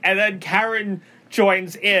pulling, and then Karen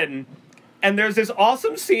joins in, and there's this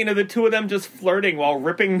awesome scene of the two of them just flirting while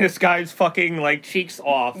ripping this guy's fucking, like, cheeks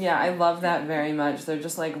off. Yeah, I love that very much. They're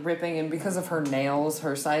just, like, ripping, and because of her nails,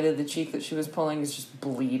 her side of the cheek that she was pulling is just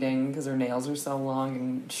bleeding because her nails are so long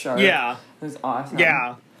and sharp. Yeah. It was awesome.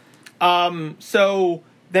 Yeah. So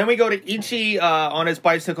then we go to Ichi on his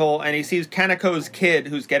bicycle, and he sees Kaneko's kid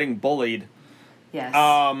who's getting bullied. Yes.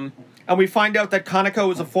 And we find out that Kaneko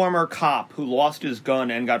was a former cop who lost his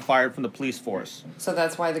gun and got fired from the police force. So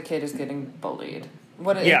that's why the kid is getting bullied.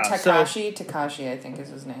 Takashi, I think is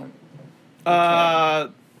his name. I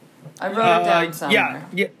wrote it down somewhere.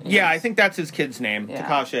 Yeah, I think that's his kid's name, yeah.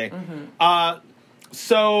 Takashi.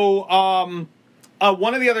 Mm-hmm.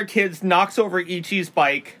 One of the other kids knocks over Ichi's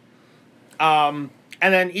bike, and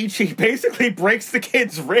then Ichi basically breaks the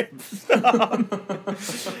kid's ribs.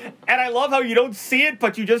 And I love how you don't see it,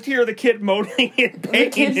 but you just hear the kid moaning in pain. The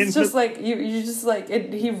kid's just like, you just like,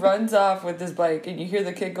 he runs off with his bike, and you hear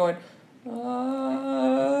the kid going, for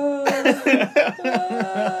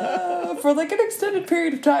like an extended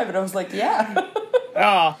period of time. And I was like, yeah.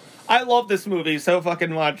 I love this movie so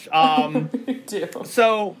fucking much. You do.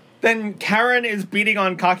 So then Karen is beating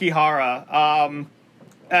on Kakihara.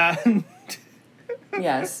 And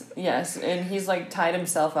Yes, and he's like tied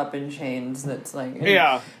himself up in chains. That's like,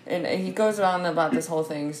 and he goes on about this whole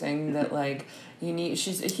thing, saying that like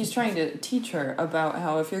he's trying to teach her about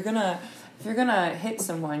how if you're gonna hit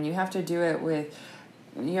someone, you have to do it with.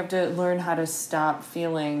 You have to learn how to stop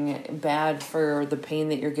feeling bad for the pain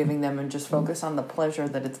that you're giving them and just focus on the pleasure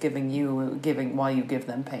that it's giving while you give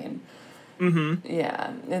them pain. Mm-hmm.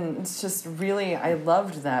 Yeah, and it's just really, I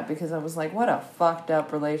loved that because I was like, what a fucked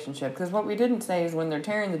up relationship. Because what we didn't say is when they're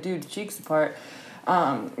tearing the dude's cheeks apart,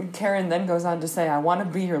 Karen then goes on to say, I want to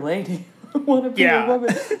be your lady. I want to be your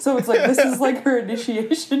woman. So it's like, this is like her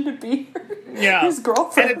initiation to be his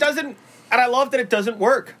girlfriend. And I love that it doesn't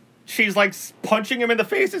work. She's like punching him in the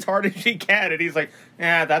face as hard as she can, and he's like,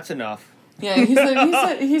 that's enough. Yeah, he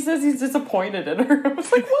says he's disappointed in her. I was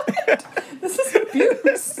like, what? This is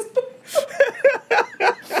abuse.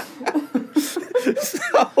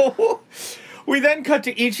 So we then cut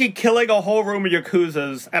to Ichi killing a whole room of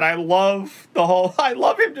Yakuzas, and I love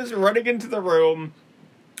him just running into the room.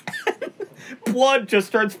 Blood just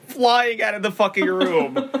starts flying out of the fucking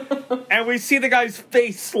room. And we see the guy's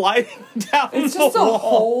face sliding down the wall. It's just a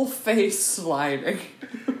whole face sliding.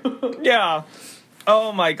 Yeah.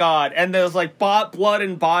 Oh my god. And there's like blood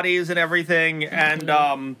and bodies and everything.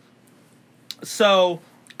 And so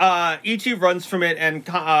Ichi runs from it, and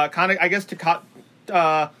I guess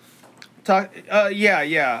Takashi,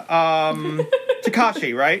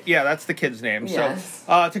 right? Yeah, that's the kid's name. Yes.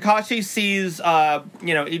 So Takashi sees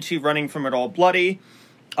Ichi running from it all bloody.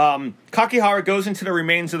 Kakihara goes into the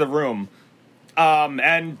remains of the room.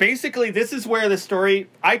 And basically this is where the story,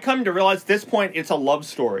 I come to realize at this point it's a love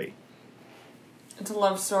story. It's a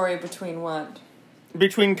love story between what?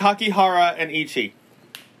 Between Kakihara and Ichi.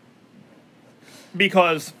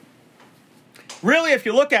 Because really, if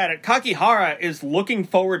you look at it, Kakihara is looking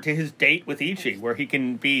forward to his date with Ichi, where he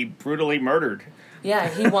can be brutally murdered. Yeah,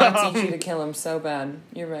 he wants Ichi to kill him so bad.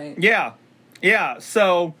 You're right. Yeah.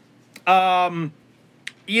 So,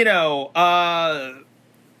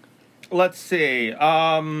 let's see.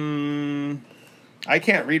 I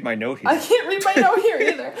can't read my note here. I can't read my note here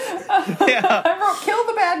either. Yeah. I wrote, kill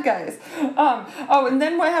the bad guys. And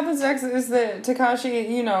then what happens next is that Takashi,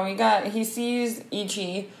 he sees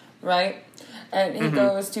Ichi, right? And he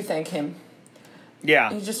goes to thank him.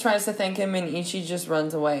 Yeah. He just tries to thank him, and Ichi just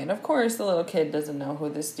runs away. And of course, the little kid doesn't know who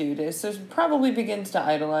this dude is, so probably begins to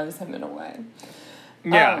idolize him in a way.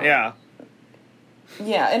 Yeah.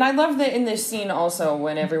 Yeah, and I love that in this scene also,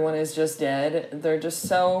 when everyone is just dead, they're just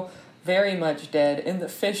so very much dead, and the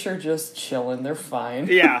fish are just chilling. They're fine.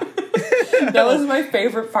 Yeah. That was my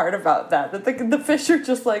favorite part about that the fish are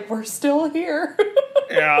just like, we're still here.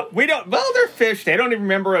 Yeah, they're fish. They don't even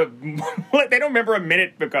remember they don't remember a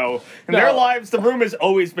minute ago. In their lives, the room has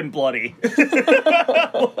always been bloody. It's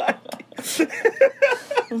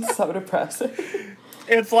so depressing.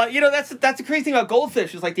 It's like, that's the crazy thing about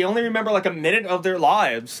goldfish, is like they only remember like a minute of their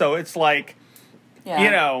lives. So it's like,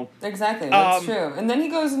 Exactly, that's true. And then he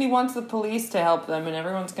goes and he wants the police to help them, and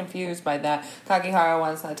everyone's confused by that. Kakihara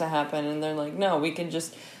wants that to happen, and they're like, no, we can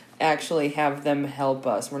just actually have them help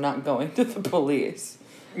us. We're not going to the police.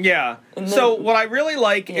 Yeah. Then, so what I really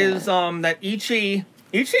like is that Ichi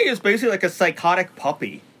is basically like a psychotic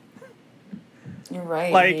puppy. You're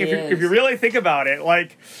right. Like if you really think about it,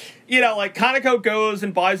 like like Kaneko goes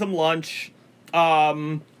and buys him lunch.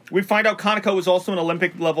 We find out Kaneko is also an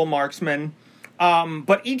Olympic level marksman.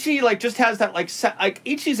 But Ichi just has that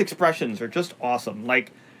Ichi's expressions are just awesome.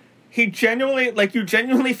 Like you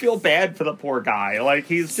genuinely feel bad for the poor guy. Like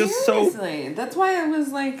he's just so. Seriously, that's why I was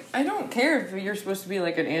like, I don't care if you're supposed to be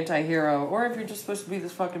like an anti-hero or if you're just supposed to be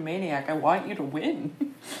this fucking maniac. I want you to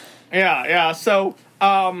win. Yeah. So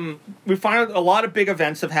we find out a lot of big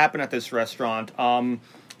events have happened at this restaurant.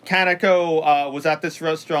 Kaneko was at this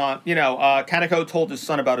restaurant. Kaneko told his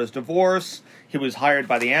son about his divorce. He was hired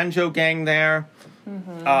by the Anjo gang there.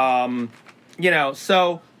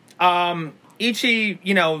 Ichi,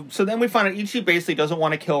 so then we find out Ichi basically doesn't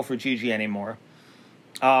want to kill for Gigi anymore.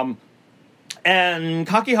 And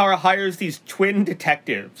Kakihara hires these twin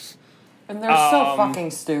detectives. And they're so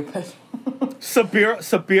fucking stupid.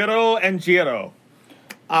 Saburo and Jiro.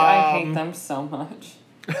 I hate them so much.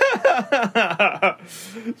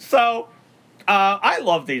 So, I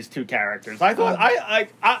love these two characters. I thought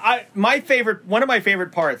one of my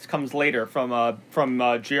favorite parts comes later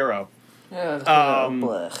from Jiro.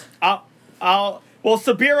 Sleuthhound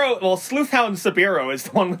Saburo is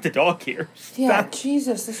the one with the dog ears. Yeah,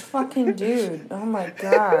 Jesus, this fucking dude. Oh my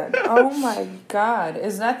god.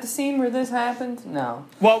 Is that the scene where this happened? No.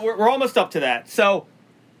 Well, we're almost up to that. So,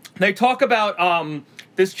 they talk about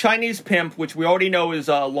this Chinese pimp, which we already know is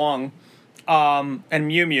Long, and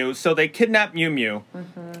Miu Miu. So they kidnap Miu Miu.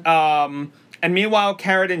 And meanwhile,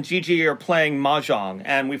 Carrot and Gigi are playing mahjong,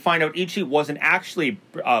 and we find out Ichi wasn't actually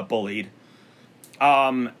bullied.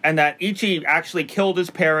 And that Ichi actually killed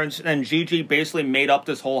his parents, and Gigi basically made up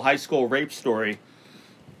this whole high school rape story.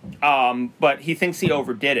 But he thinks he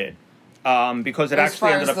overdid it. Because it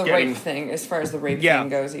actually ended up getting... As far as the rape thing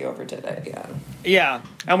goes, he overdid it, Yeah,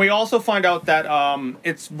 and we also find out that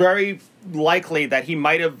it's very likely that he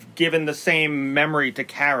might have given the same memory to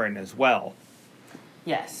Karen as well.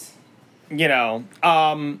 Yes.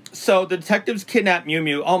 So the detectives kidnap Miu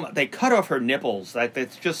Miu. Oh, they cut off her nipples. Like,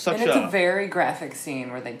 it's just such and it's a very graphic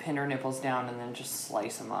scene where they pin her nipples down and then just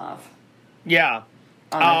slice them off. Yeah.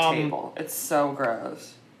 On a table. It's so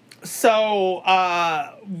gross. So,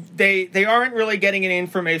 they aren't really getting any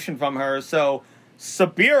information from her, so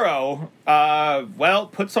Saburo,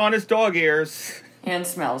 puts on his dog ears. And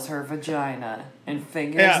smells her vagina and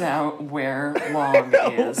figures out where Long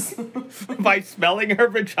is. By smelling her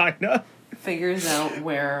vagina? Figures out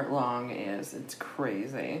where Long is. It's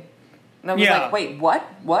crazy. And I was like, wait, what?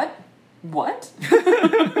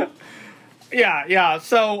 Yeah.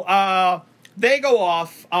 So, they go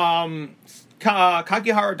off.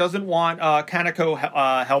 Kakihara doesn't want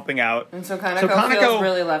Kaneko helping out. And so Kaneko feels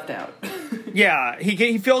really left out. Yeah,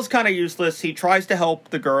 he feels kind of useless. He tries to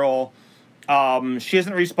help the girl. She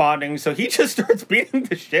isn't responding, so he just starts beating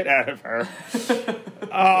the shit out of her.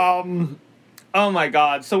 Oh my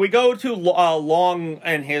god. So we go to Long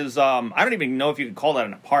and his, I don't even know if you could call that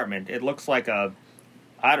an apartment. It looks like I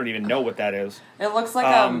don't even know what that is. It looks like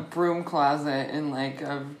a broom closet in like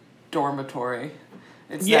a dormitory.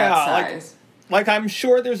 It's that size. Like I'm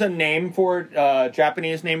sure there's a name for it,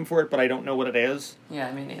 Japanese name for it, but I don't know what it is. Yeah,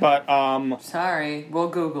 I mean. But sorry, we'll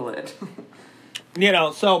Google it.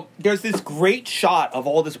 So there's this great shot of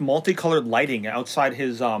all this multicolored lighting outside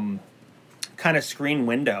his kind of screen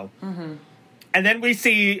window. Mm-hmm. And then we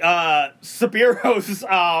see Sabiro's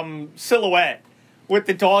silhouette with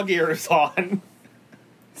the dog ears on.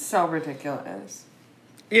 So ridiculous.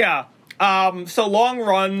 Yeah. So Long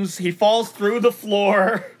runs, he falls through the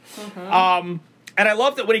floor. Mm-hmm. And I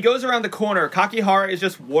love that when he goes around the corner, Kakihara is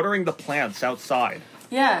just watering the plants outside.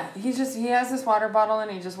 Yeah, he has this water bottle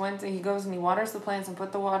and he goes and he waters the plants and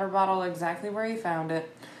put the water bottle exactly where he found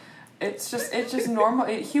it. It's just normal.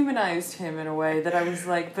 It humanized him in a way that I was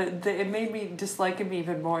like, but it made me dislike him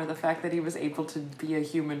even more, the fact that he was able to be a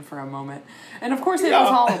human for a moment. And of course it was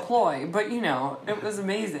all a ploy, but it was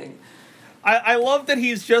amazing. I love that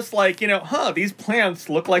he's just like, these plants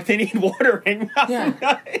look like they need watering.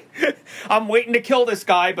 Yeah. I'm waiting to kill this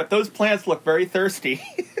guy, but those plants look very thirsty.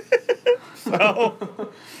 So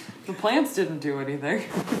the plants didn't do anything.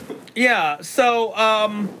 Yeah, so,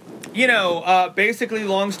 basically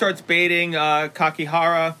Long starts baiting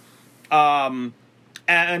Kakihara, and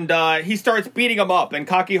he starts beating him up, and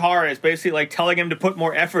Kakihara is basically like telling him to put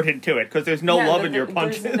more effort into it, because there's no love in your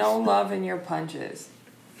punches. There's no love in your punches.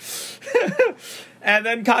 And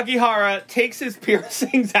then Kakihara takes his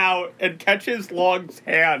piercings out and catches Long's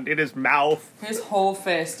hand in his mouth. His whole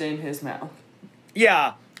fist in his mouth.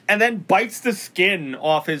 Yeah, and then bites the skin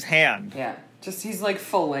off his hand. Yeah, he's like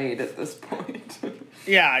filleted at this point.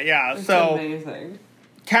 Yeah, it's so amazing.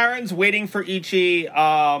 Karen's waiting for Ichi.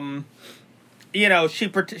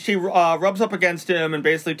 She rubs up against him and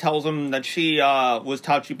basically tells him that she was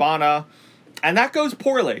Tachibana. And that goes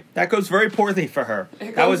poorly. That goes very poorly for her.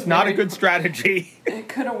 That was not a good strategy. It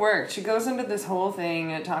could have worked. She goes into this whole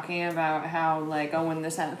thing talking about how, when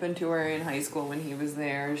this happened to her in high school when he was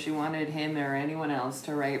there, she wanted him or anyone else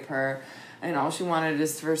to rape her. And all she wanted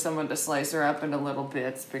is for someone to slice her up into little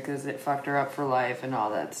bits because it fucked her up for life and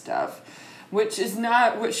all that stuff. Which is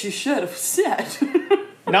not what she should have said.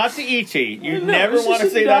 Not to Ichi. You never want to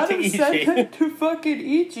say that to Ichi. She should not have said that to fucking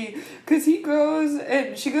Ichi. Because she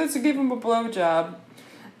goes to give him a blowjob.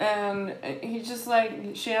 And he just,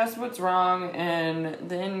 she asks what's wrong. And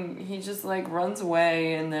then he just, runs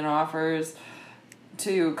away and then offers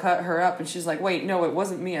to cut her up. And she's like, wait, no, it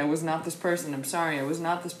wasn't me. I was not this person. I'm sorry. I was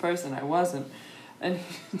not this person. I wasn't. And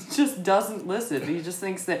he just doesn't listen. He just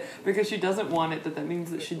thinks that because she doesn't want it, that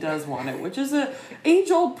means that she does want it, which is a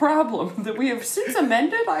age-old problem that we have since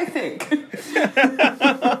amended, I think.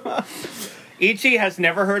 Ichi has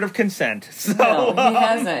never heard of consent. So, no, he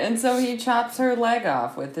hasn't. And so he chops her leg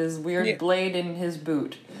off with his weird blade in his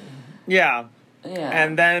boot. Yeah. Yeah.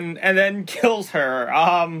 And then kills her.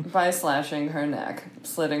 By slashing her neck,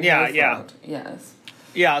 slitting her throat. Yeah. Yes.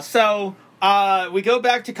 Yeah, so... we go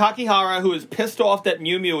back to Kakihara, who is pissed off that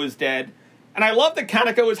Miu Miu is dead. And I love that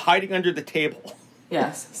Kaneko is hiding under the table.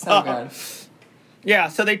 Yes, so good. Yeah,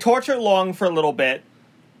 so they torture Long for a little bit.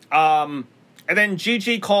 And then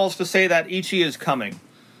Gigi calls to say that Ichi is coming.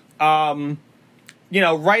 Right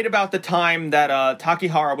about the time that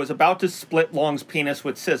Takihara was about to split Long's penis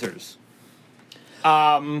with scissors.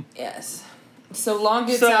 Yes. So Long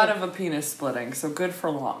gets out of a penis splitting, so good for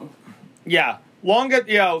Long. Yeah. Long get,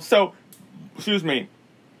 so... Excuse me.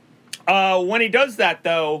 When he does that,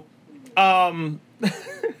 though, Juro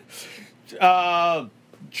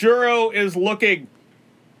is looking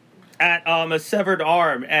at a severed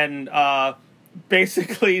arm and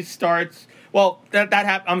basically starts. Well,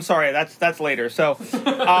 I'm sorry. That's later. So,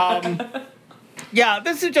 yeah,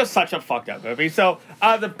 this is just such a fucked up movie. So,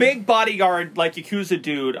 the big bodyguard, Yakuza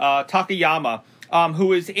dude, Takayama,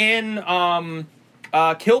 who is in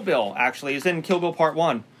Kill Bill. Actually, is in Kill Bill Part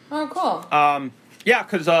 1. Oh, cool. Yeah,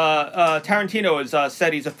 because Tarantino has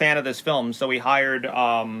said he's a fan of this film, so he hired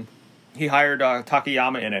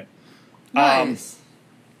Takayama in it. Nice.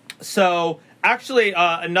 So actually,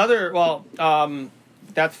 that's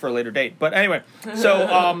for a later date. But anyway,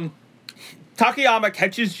 so Takayama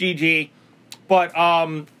catches Gigi, but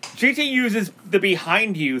Gigi uses the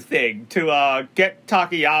behind you thing to get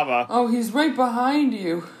Takayama. Oh, he's right behind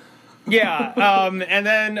you. Yeah, and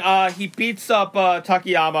then he beats up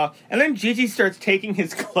Takayama, and then Gigi starts taking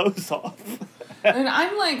his clothes off. And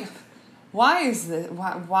I'm like, why is this?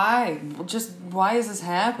 Why? Just why is this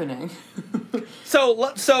happening?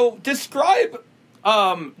 So describe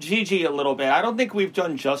Gigi a little bit. I don't think we've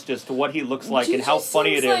done justice to what he looks like Gigi and how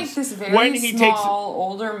funny it is. Like this very small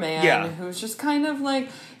older man who's just kind of like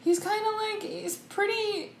he's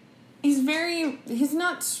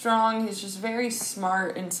not strong, he's just very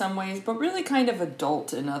smart in some ways, but really kind of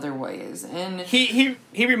adult in other ways. And he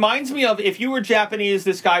reminds me of, if you were Japanese,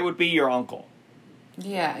 this guy would be your uncle.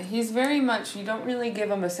 Yeah, he's very much, you don't really give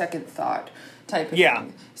him a second thought type of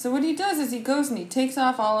thing. So what he does is he goes and he takes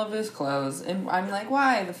off all of his clothes, and I'm like,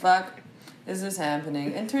 why the fuck is this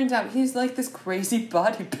happening? And turns out he's like this crazy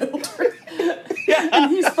bodybuilder. Yeah. And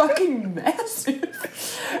he's fucking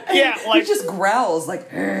massive. And he just growls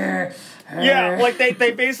like, "Arr, Yeah, like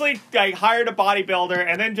they basically like hired a bodybuilder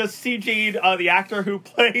and then just CG'd the actor who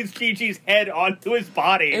plays Gigi's head onto his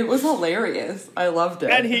body. It was hilarious. I loved it.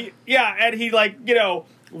 And he like, you know,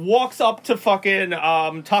 walks up to fucking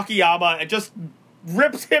Takayama and just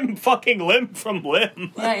rips him fucking limb from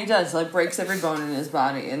limb. Yeah, he does. Like, breaks every bone in his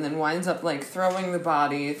body, and then winds up like throwing the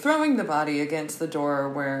body against the door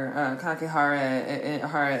where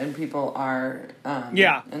Kakihara and people are.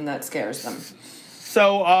 And that scares them.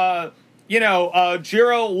 So,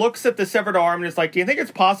 Jiro looks at the severed arm and is like, "Do you think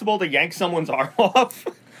it's possible to yank someone's arm off?"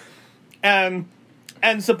 And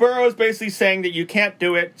Saburo is basically saying that you can't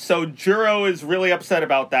do it. So Jiro is really upset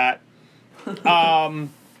about that.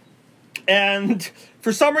 And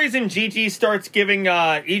for some reason, Gigi starts giving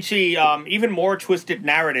Ichi even more twisted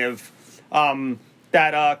narrative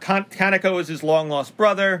that Kaneko is his long-lost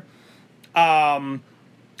brother.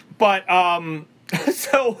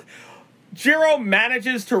 So Jiro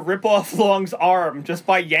manages to rip off Long's arm just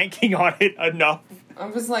by yanking on it enough. I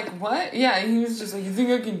was like, what? Yeah, he was just like, you think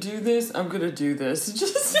I can do this? I'm gonna do this.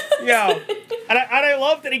 Just yeah. And I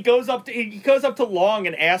love that he goes up to Long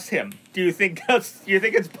and asks him, "Do you think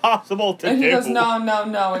it's possible to do?" And he goes,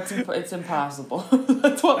 "No, it's impossible."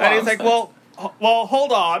 That's what. And he's like, "Well,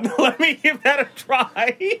 hold on, let me give that a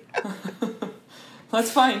try." Let's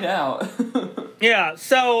find out. Yeah.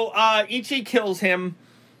 So Ichi kills him.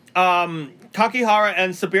 Kakihara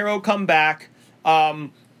and Saburo come back.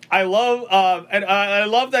 I love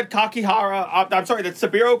that that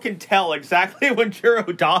Saburo can tell exactly when Jiro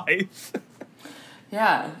dies.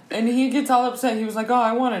 Yeah, and he gets all upset. He was like, "Oh,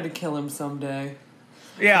 I wanted to kill him someday."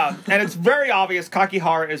 Yeah, and it's very obvious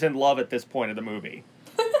Kakihara is in love at this point of the movie.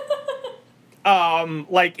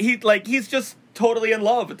 He's just totally in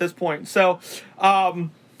love at this point. So,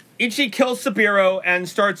 Ichi kills Saburo and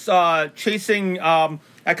starts chasing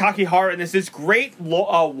at Kakihara, and there's this great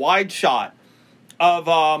wide shot of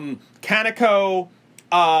Kaneko,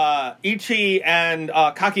 Ichi, and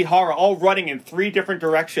Kakihara all running in 3 different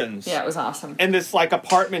directions. Yeah, it was awesome. In this, like,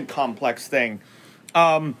 apartment complex thing.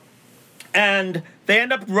 And they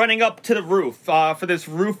end up running up to the roof for this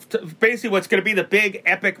basically what's going to be the big,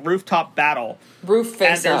 epic rooftop battle. Roof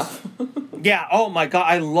face-off. Yeah, oh my god,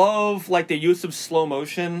 I love, like, the use of slow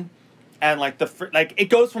motion. And, like,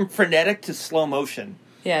 it goes from frenetic to slow motion.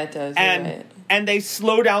 Yeah, it does. And they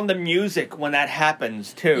slow down the music when that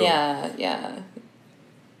happens, too. Yeah.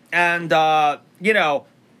 And,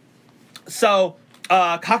 so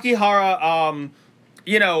Kakihara,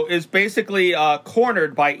 is basically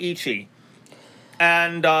cornered by Ichi.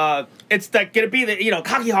 And it's like going to be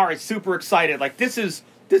Kakihara is super excited. Like, this is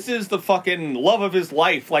the fucking love of his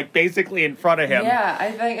life, like, basically in front of him. Yeah,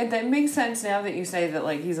 I think that makes sense now that you say that,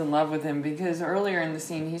 like, he's in love with him, because earlier in the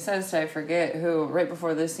scene he says to, I forget who, right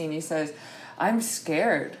before this scene, he says, "I'm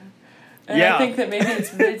scared." And I think that maybe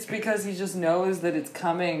it's because he just knows that it's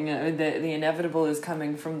coming, that the inevitable is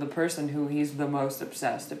coming from the person who he's the most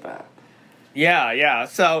obsessed about. Yeah.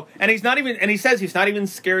 So, and he says he's not even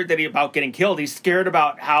scared about getting killed. He's scared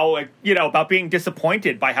about how, about being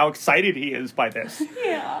disappointed by how excited he is by this.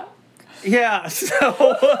 Yeah. Yeah. So,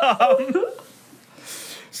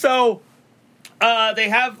 they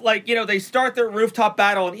have, they start their rooftop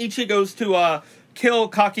battle, and Ichi goes to kill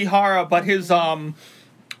Kakihara, but his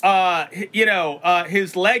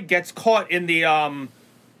his leg gets caught in the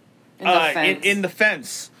in the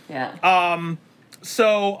fence. Yeah.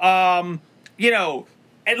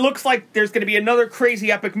 It looks like there's going to be another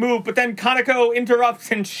crazy epic move, but then Kaneko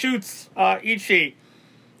interrupts and shoots Ichi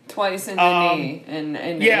twice in the knee, and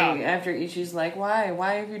after Ichi's like,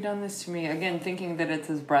 why have you done this to me? Again, thinking that it's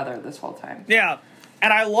his brother this whole time. Yeah,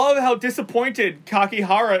 and I love how disappointed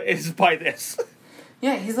Kakihara is by this.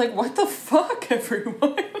 Yeah, he's like, what the fuck,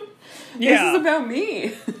 everyone? Yeah. This is about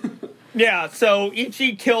me. Yeah, so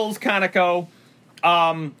Ichi kills Kaneko,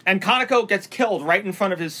 and Kaneko gets killed right in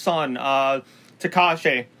front of his son,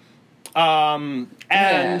 Takashi.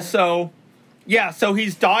 So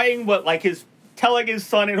he's dying, he's telling his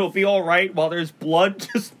son it'll be alright while there's blood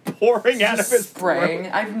just pouring out of his spraying.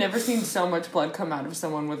 throat. I've never seen so much blood come out of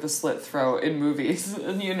someone with a slit throat in movies,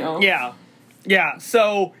 Yeah,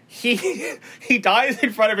 so he dies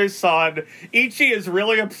in front of his son. Ichi is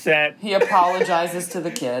really upset. He apologizes to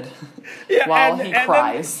the kid while he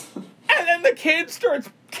cries. And then the kid starts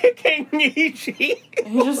kicking Ichi.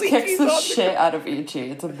 He just kicks the shit out of Ichi.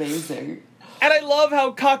 It's amazing. And I love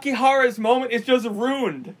how Kakihara's moment is just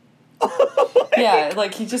ruined. Yeah,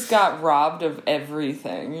 he just got robbed of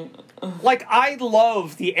everything. like, I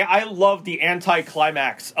love the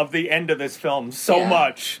anticlimax of the end of this film so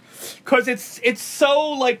much. Because it's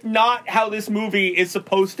so, like, not how this movie is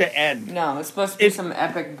supposed to end. No, it's supposed to be some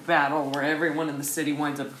epic battle where everyone in the city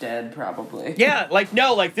winds up dead, probably. Yeah, like,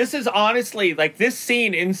 no, like, this is honestly, like, this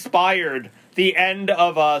scene inspired the end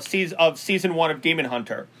of season 1 of Demon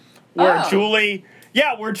Hunter. Where Julie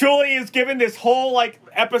is given this whole, like,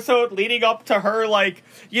 episode leading up to her, like,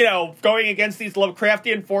 you know, going against these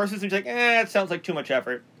Lovecraftian forces, and she's like, it sounds like too much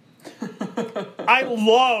effort. I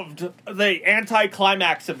loved the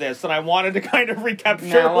anti-climax of this, and I wanted to kind of recapture.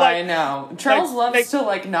 No, I know. Charles loves to,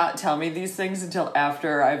 like, not tell me these things until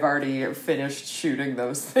after I've already finished shooting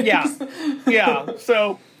those things. Yeah.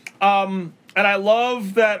 So, and I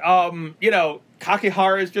love that, you know,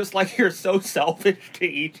 Kakihara is just like, you're so selfish to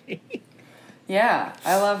Ichi. Yeah,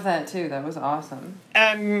 I love that too. That was awesome.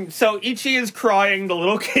 And so Ichi is crying, the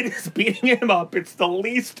little kid is beating him up. It's the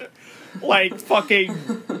least, like, fucking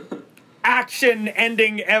action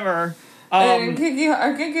ending ever. And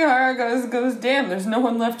Kakihara goes, damn, there's no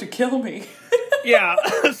one left to kill me. Yeah,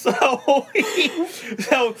 so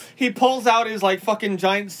he pulls out his, like, fucking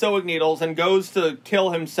giant sewing needles and goes to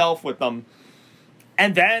kill himself with them.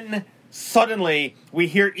 And then suddenly, we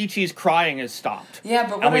hear Ichi's crying has stopped. Yeah,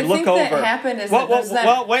 but what I think that happened is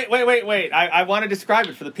wait. I want to describe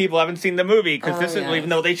it for the people who haven't seen the movie, because even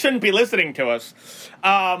though they shouldn't be listening to us.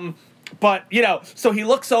 But, you know, so he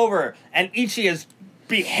looks over, and Ichi has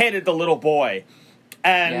beheaded the little boy.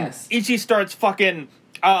 And Ichi starts fucking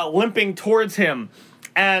limping towards him.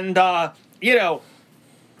 And, you know...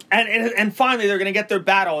 And finally, they're going to get their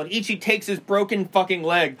battle, and Ichi takes his broken fucking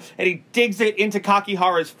leg, and he digs it into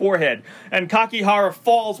Kakihara's forehead, and Kakihara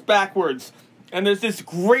falls backwards, and there's this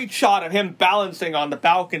great shot of him balancing on the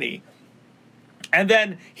balcony. And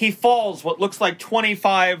then he falls what looks like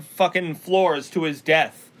 25 fucking floors to his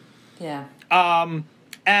death. Yeah. So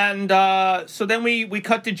then we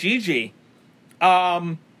cut to Gigi,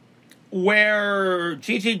 where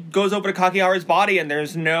Gigi goes over to Kakihara's body, and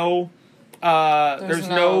there's no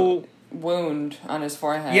wound on his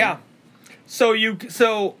forehead. Yeah. So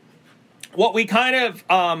what we kind of,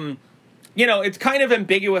 you know, it's kind of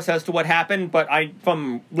ambiguous as to what happened, but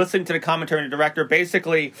from listening to the commentary and the director,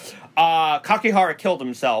 basically, Kakihara killed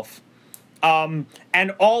himself. And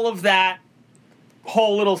all of that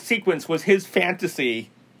whole little sequence was his fantasy.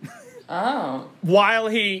 Oh. while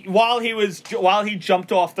he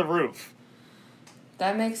jumped off the roof.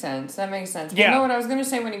 That makes sense. Yeah. Well, you know what I was going to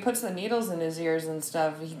say, when he puts the needles in his ears and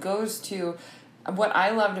stuff, he goes to... What I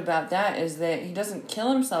loved about that is that he doesn't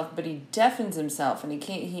kill himself, but he deafens himself, and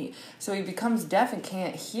so he becomes deaf and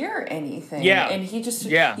can't hear anything. Yeah. And he just...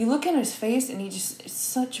 Yeah. You look in his face, and it's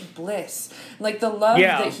such bliss. Like, the love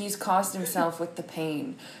that he's caused himself with the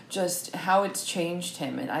pain. Just how it's changed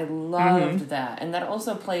him, and I loved that. And that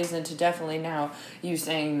also plays into definitely now you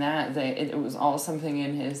saying that it was all something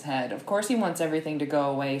in his head. Of course he wants everything to go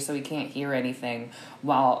away so he can't hear anything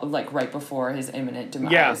while, like, right before his imminent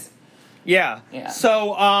demise. Yeah.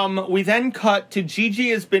 So we then cut to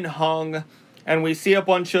Gigi has been hung, and we see a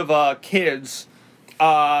bunch of kids,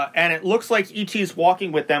 and it looks like Ichi's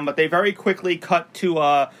walking with them, but they very quickly cut to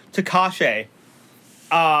Kashe.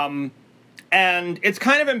 And it's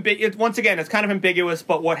kind of once again, it's kind of ambiguous,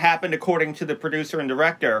 but what happened, according to the producer and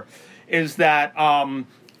director, is that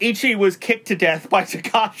Ichi was kicked to death by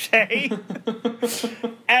Takashi.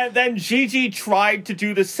 And then Gigi tried to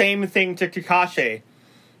do the same thing to Takashi,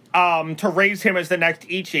 to raise him as the next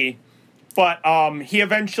Ichi. But he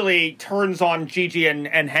eventually turns on Gigi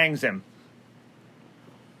and hangs him.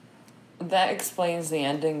 That explains the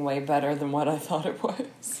ending way better than what I thought it was.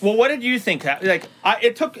 Well, what did you think? Like,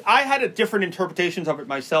 I had a different interpretations of it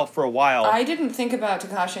myself for a while. I didn't think about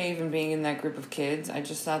Takashi even being in that group of kids. I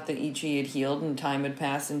just thought that Ichi had healed and time had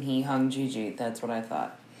passed and he hung Gigi. That's what I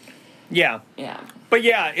thought. Yeah. Yeah. But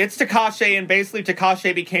yeah, it's Takashi, and basically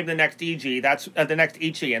Takashi became the next Ichi. That's the next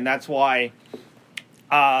Ichi, and that's why.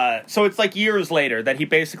 So it's like years later that he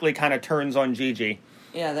basically kind of turns on Gigi.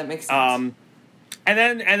 Yeah, that makes sense. And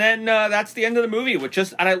then that's the end of the movie,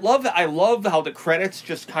 and I love how the credits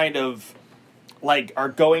just kind of like are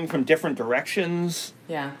going from different directions.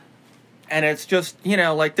 Yeah. And it's just, you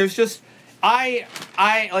know, like there's just I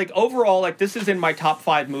like overall, like this is in my top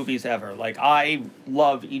 5 movies ever. Like I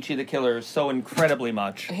love Ichi the Killer so incredibly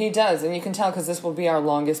much. He does, and you can tell because this will be our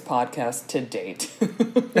longest podcast to date.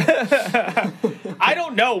 I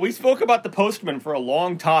don't know. We spoke about The Postman for a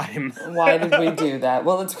long time. Why did we do that?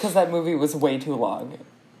 Well, it's because that movie was way too long.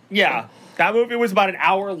 Yeah. That movie was about an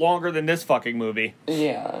hour longer than this fucking movie.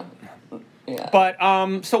 Yeah. Yeah. But,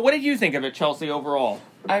 so what did you think of it, Chelsea, overall?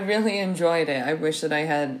 I really enjoyed it. I wish that I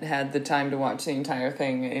had had the time to watch the entire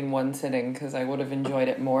thing in one sitting because I would have enjoyed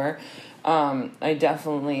it more. I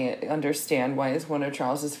definitely understand why it's one of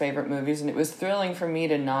Charles's favorite movies, and it was thrilling for me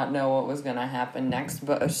to not know what was going to happen next,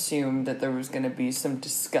 but assume that there was going to be some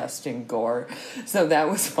disgusting gore. So that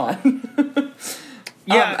was fun.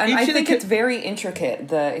 Yeah, and I think it's very intricate.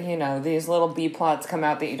 These little B plots come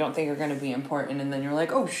out that you don't think are going to be important, and then you're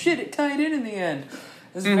like, oh shit, it tied in the end.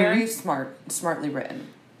 It was very smartly written.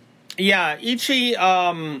 Yeah, Ichi,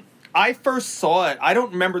 I first saw it, I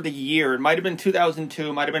don't remember the year, it might have been 2002,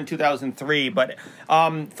 it might have been 2003, but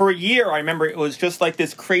for a year I remember it was just like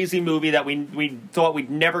this crazy movie that we thought we'd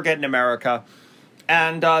never get in America.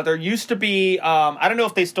 And there used to be, I don't know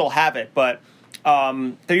if they still have it, but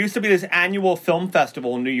there used to be this annual film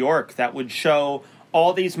festival in New York that would show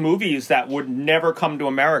all these movies that would never come to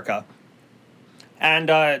America. And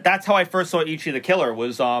that's how I first saw Ichi the Killer,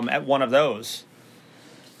 was at one of those.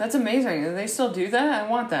 That's amazing. Do they still do that? I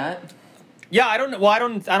want that. Yeah, I don't know. Well, I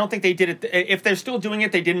don't think they did it. If they're still doing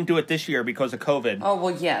it, they didn't do it this year because of COVID. Oh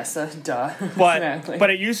well, yes, duh. But exactly. But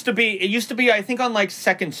it used to be. I think on like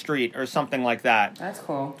 2nd Street or something like that. That's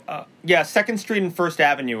cool. Yeah, 2nd Street and 1st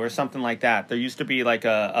Avenue or something like that. There used to be like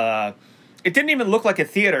a. It didn't even look like a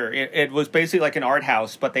theater. It was basically like an art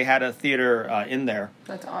house, but they had a theater in there.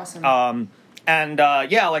 That's awesome.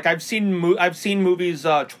 Like I've seen movies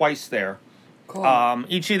twice there. Cool.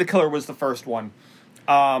 Ichi the Killer was the first one.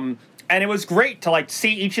 And it was great to like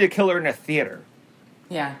see Ichi the Killer in a theater.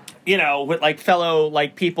 Yeah. With like fellow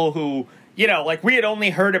like people who, like we had only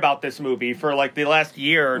heard about this movie for like the last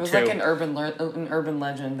year or two. It was like an urban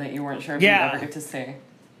legend that you weren't sure if you'd ever get to see.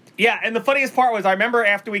 Yeah, and the funniest part was I remember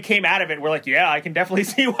after we came out of it, we're like, yeah, I can definitely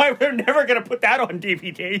see why we're never going to put that on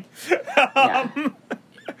DVD. Yeah.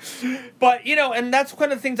 But, and that's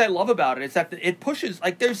one of the things I love about it, is that it pushes,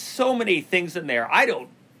 like, there's so many things in there I don't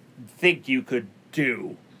think you could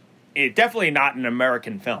do. Definitely not an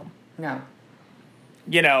American film. No.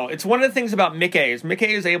 It's one of the things about Mickey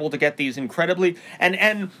is able to get these incredibly,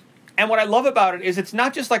 and what I love about it is it's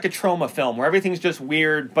not just like a trauma film where everything's just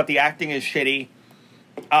weird, but the acting is shitty.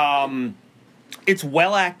 It's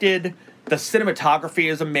well acted. The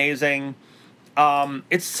cinematography is amazing.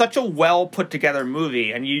 It's such a well put together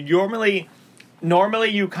movie, and you normally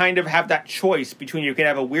you kind of have that choice between you can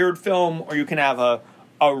have a weird film or you can have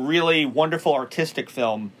a really wonderful artistic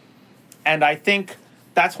film. And I think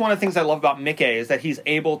that's one of the things I love about Mickey, is that he's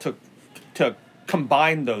able to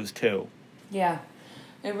combine those two. Yeah.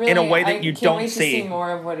 It really, in a way that you don't wait see. To see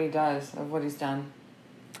more of what he does, of what he's done.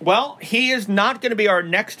 Well, he is not going to be our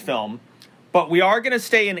next film, but we are going to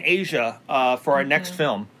stay in Asia for our next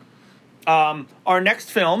film. Our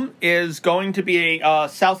next film is going to be a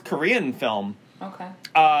South Korean film. Okay.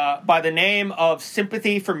 By the name of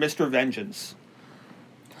Sympathy for Mr. Vengeance.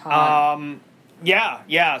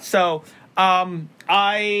 Yeah. So, I'm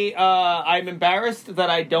embarrassed that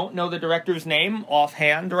I don't know the director's name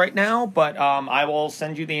offhand right now, but I will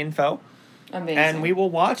send you the info. Amazing. And we will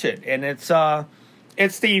watch it. And it's the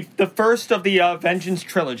first of the Vengeance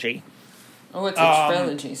trilogy. Oh, it's a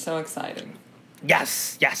trilogy. So exciting.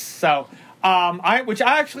 Yes. So, which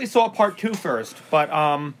I actually saw part 2 first,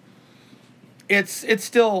 but it's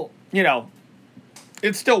still,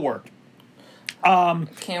 it still worked.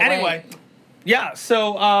 Can't wait. Yeah,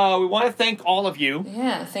 so we want to thank all of you.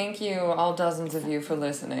 Yeah, thank you, all dozens of you, for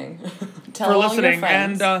listening. Tell all your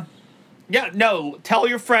friends. And tell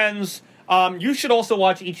your friends. You should also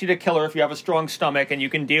watch Ichi the Killer if you have a strong stomach and you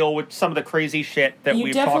can deal with some of the crazy shit that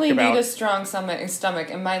we've talked about. You definitely need a strong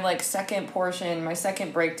stomach. And my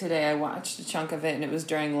second break today, I watched a chunk of it, and it was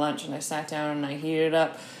during lunch, and I sat down and I heated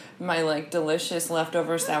up my delicious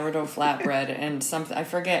leftover sourdough flatbread and something, I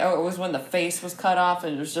forget. Oh, it was when the face was cut off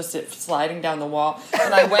and it was just it sliding down the wall.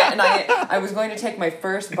 And I went and I was going to take my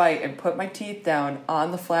first bite and put my teeth down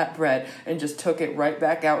on the flatbread and just took it right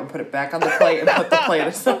back out and put it back on the plate and put the plate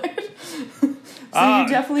aside. So you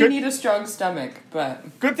definitely need a strong stomach,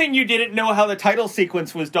 but good thing you didn't know how the title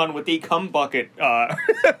sequence was done with the cum bucket.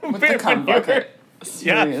 With the cum bucket,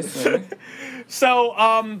 seriously. Yeah. So,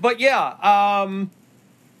 but yeah,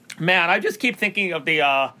 man, I just keep thinking of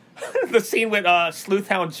the scene with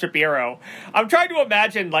Sleuthhound Shapiro. I'm trying to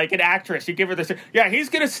imagine an actress. You give her this. Yeah, he's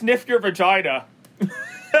gonna sniff your vagina.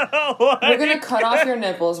 We're gonna cut off your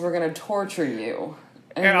nipples. We're gonna torture you,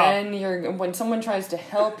 and then when someone tries to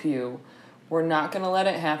help you, we're not going to let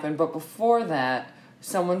it happen, but before that,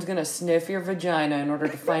 someone's going to sniff your vagina in order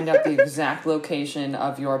to find out the exact location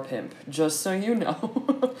of your pimp, just so you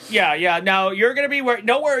know. Yeah. Now, you're going to be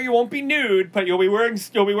nowhere you won't be nude, but you'll be wearing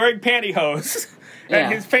pantyhose.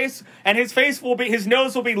 And his face will be, his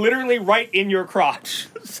nose will be literally right in your crotch.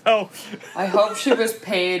 So I hope she was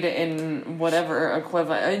paid in whatever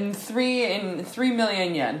equivalent, in 3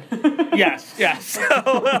 million yen. Yes.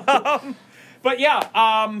 So, but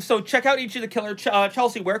yeah, so check out Ichi the Killer.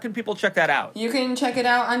 Chelsea, where can people check that out? You can check it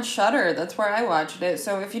out on Shudder. That's where I watched it.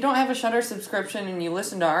 So if you don't have a Shudder subscription and you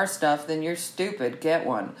listen to our stuff, then you're stupid. Get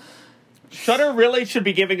one. Shudder really should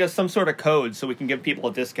be giving us some sort of code so we can give people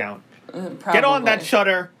a discount. Probably. Get on that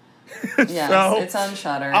Shudder. Yes, it's on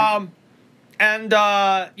Shudder. And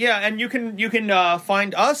you can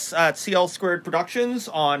find us at CL Squared Productions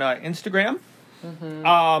on Instagram.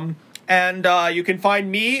 Mm-hmm. And you can find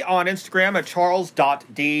me on Instagram at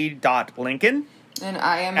charles.d.lincoln. And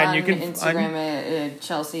I am on Instagram at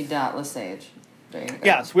chelsea.lesage. There you go.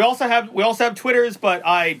 Yes, we also have Twitters, but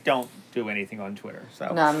I don't do anything on Twitter.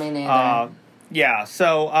 So not me neither.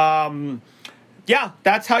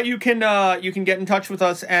 That's how you can get in touch with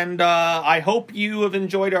us. And I hope you have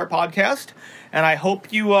enjoyed our podcast, and I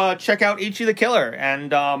hope you check out Ichi the Killer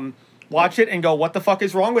and watch it and go, what the fuck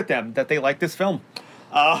is wrong with them that they like this film?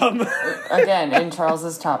 Again, in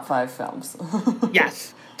Charles's top 5 films.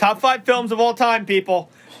 Yes. Top 5 films of all time,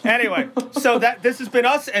 people. Anyway, so this has been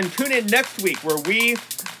us, and tune in next week where we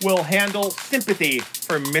will handle Sympathy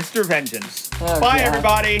for Mr. Vengeance. Bye,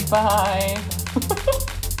 everybody. Bye.